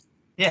abreast.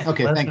 Yeah.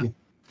 Okay, thank you.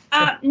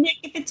 Nick,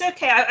 if it's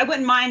okay, I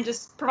wouldn't mind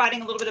just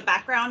providing a little bit of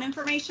background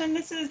information.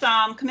 This is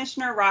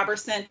Commissioner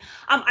Robertson.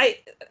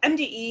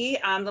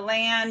 MDE, the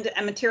Land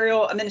and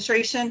Material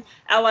Administration,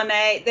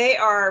 LMA, they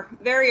are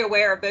very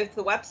aware of both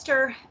the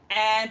Webster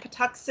and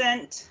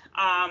Patuxent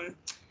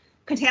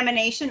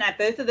contamination at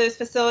both of those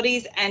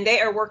facilities, and they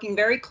are working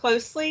very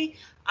closely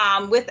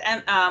with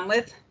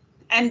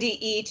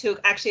MDE to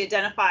actually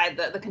identify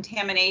the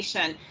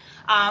contamination.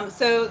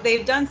 So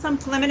they've done some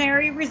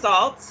preliminary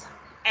results,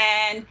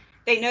 and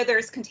they know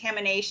there's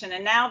contamination,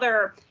 and now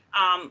they're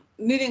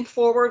moving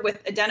forward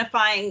with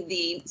identifying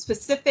the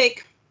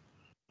specific,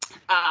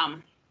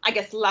 I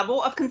guess,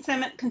 level of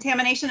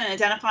contamination and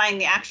identifying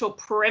the actual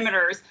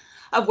perimeters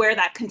of where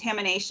that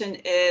contamination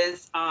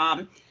is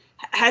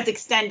has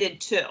extended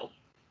to.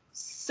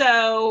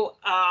 So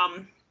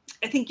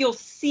I think you'll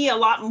see a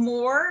lot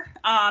more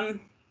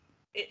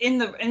in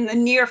the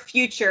near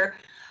future,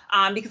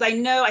 because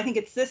I think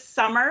it's this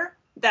summer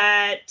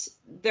that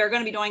they're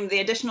going to be doing the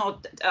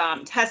additional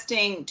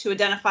testing to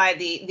identify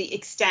the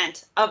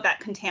extent of that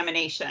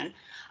contamination.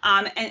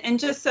 And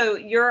just so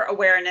your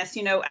awareness,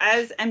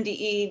 as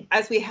MDE,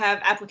 as we have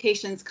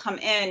applications come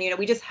in,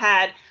 we just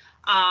had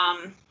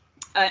an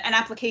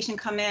application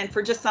come in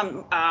for just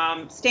some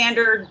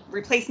standard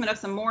replacement of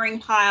some mooring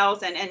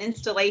piles and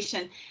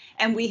installation.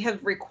 And we have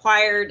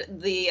required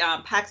the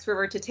Pax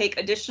River to take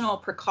additional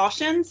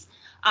precautions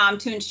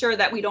to ensure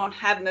that we don't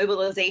have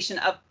mobilization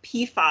of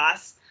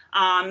PFAS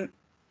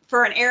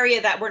for an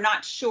area that we're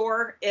not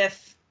sure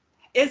if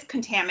is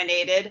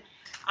contaminated.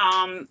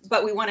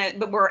 But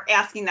we're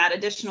asking that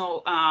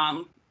additional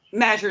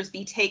measures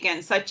be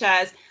taken, such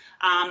as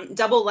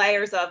double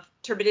layers of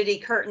turbidity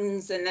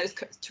curtains, and those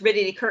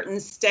turbidity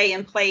curtains stay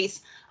in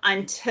place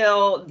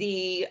until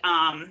the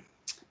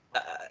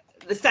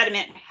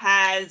sediment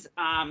has,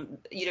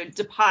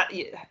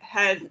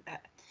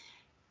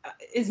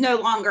 is no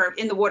longer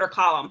in the water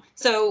column.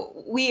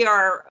 So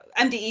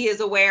MDE is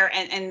aware,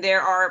 and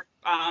there are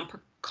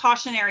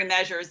precautionary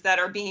measures that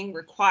are being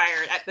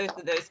required at both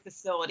of those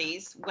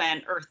facilities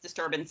when earth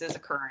disturbance is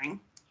occurring.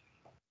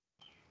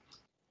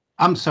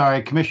 I'm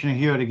sorry, Commissioner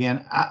Hewitt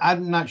again.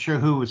 I'm not sure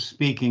who was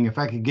speaking. If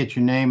I could get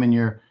your name and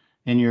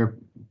your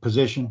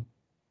position.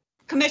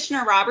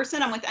 Commissioner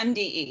Robertson, I'm with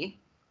MDE.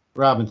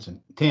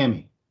 Robinson.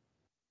 Tammy.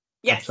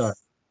 Yes. I'm sorry.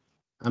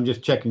 I'm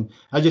just checking.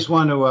 I just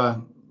want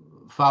to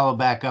follow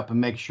back up and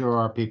make sure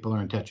our people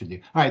are in touch with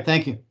you. All right,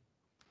 thank you.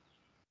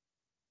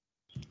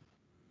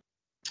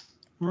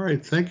 All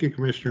right, thank you,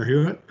 Commissioner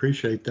Hewitt.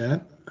 Appreciate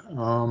that.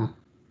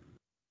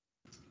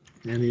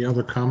 Any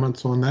other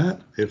comments on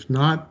that? If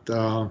not,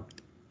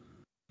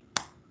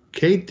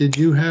 Kate, did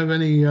you have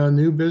any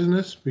new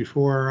business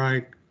before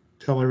I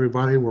tell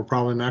everybody we're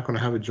probably not going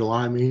to have a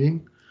July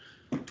meeting?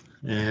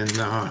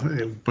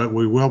 And but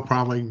we will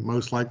probably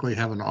most likely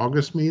have an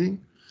August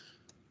meeting.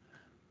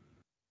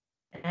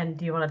 And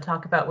do you want to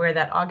talk about where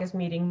that August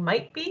meeting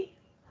might be?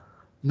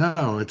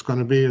 No, it's going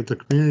to be at the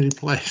community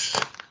place.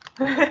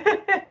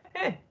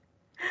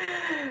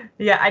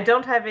 Yeah, I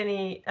don't have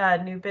any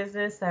new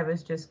business. I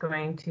was just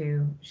going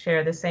to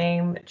share the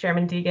same,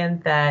 Chairman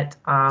Deegan, that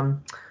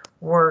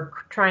we're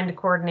trying to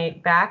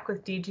coordinate back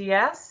with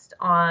DGS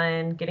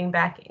on getting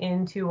back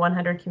into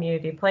 100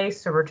 Community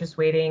Place. So we're just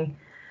waiting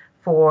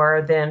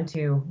for them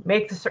to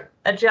make the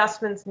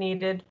adjustments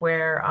needed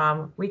where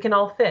we can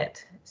all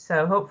fit.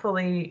 So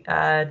hopefully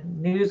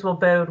news will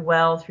bode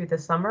well through the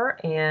summer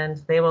and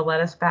they will let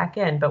us back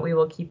in, but we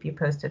will keep you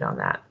posted on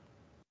that.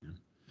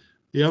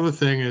 The other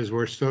thing is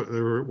we're still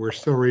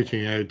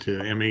reaching out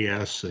to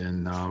MES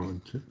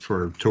and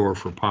for a tour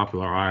for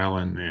Poplar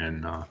Island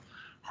and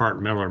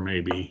Hart Miller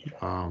maybe,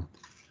 and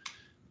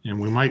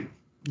we might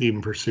even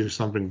pursue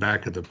something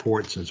back at the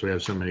port since we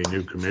have so many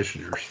new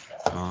commissioners.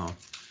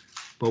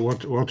 But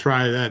we'll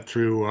try that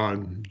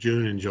through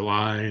June and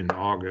July and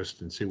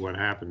August and see what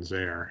happens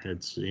there.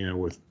 It's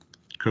with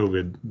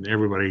COVID,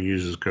 everybody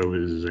uses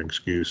COVID as an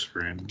excuse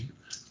for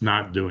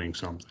not doing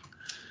something.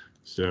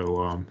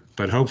 So,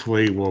 but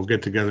hopefully we'll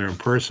get together in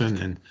person.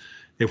 And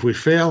if we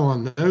fail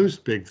on those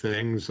big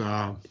things,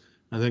 I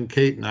think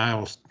Kate and I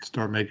will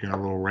start making a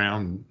little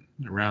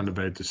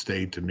roundabout the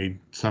state to meet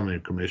some of the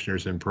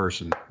commissioners in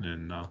person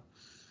and at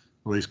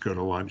least go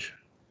to lunch.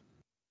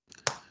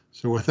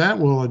 So with that,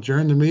 we'll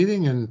adjourn the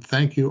meeting and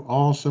thank you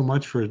all so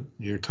much for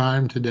your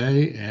time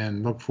today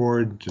and look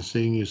forward to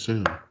seeing you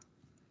soon.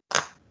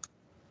 Okay.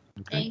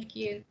 Thank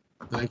you.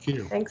 Thank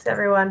you. Thanks,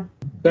 everyone.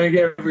 Thank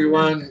you,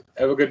 everyone.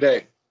 Have a good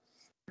day.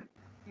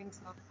 Thanks,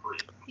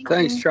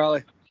 Thanks,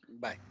 Charlie.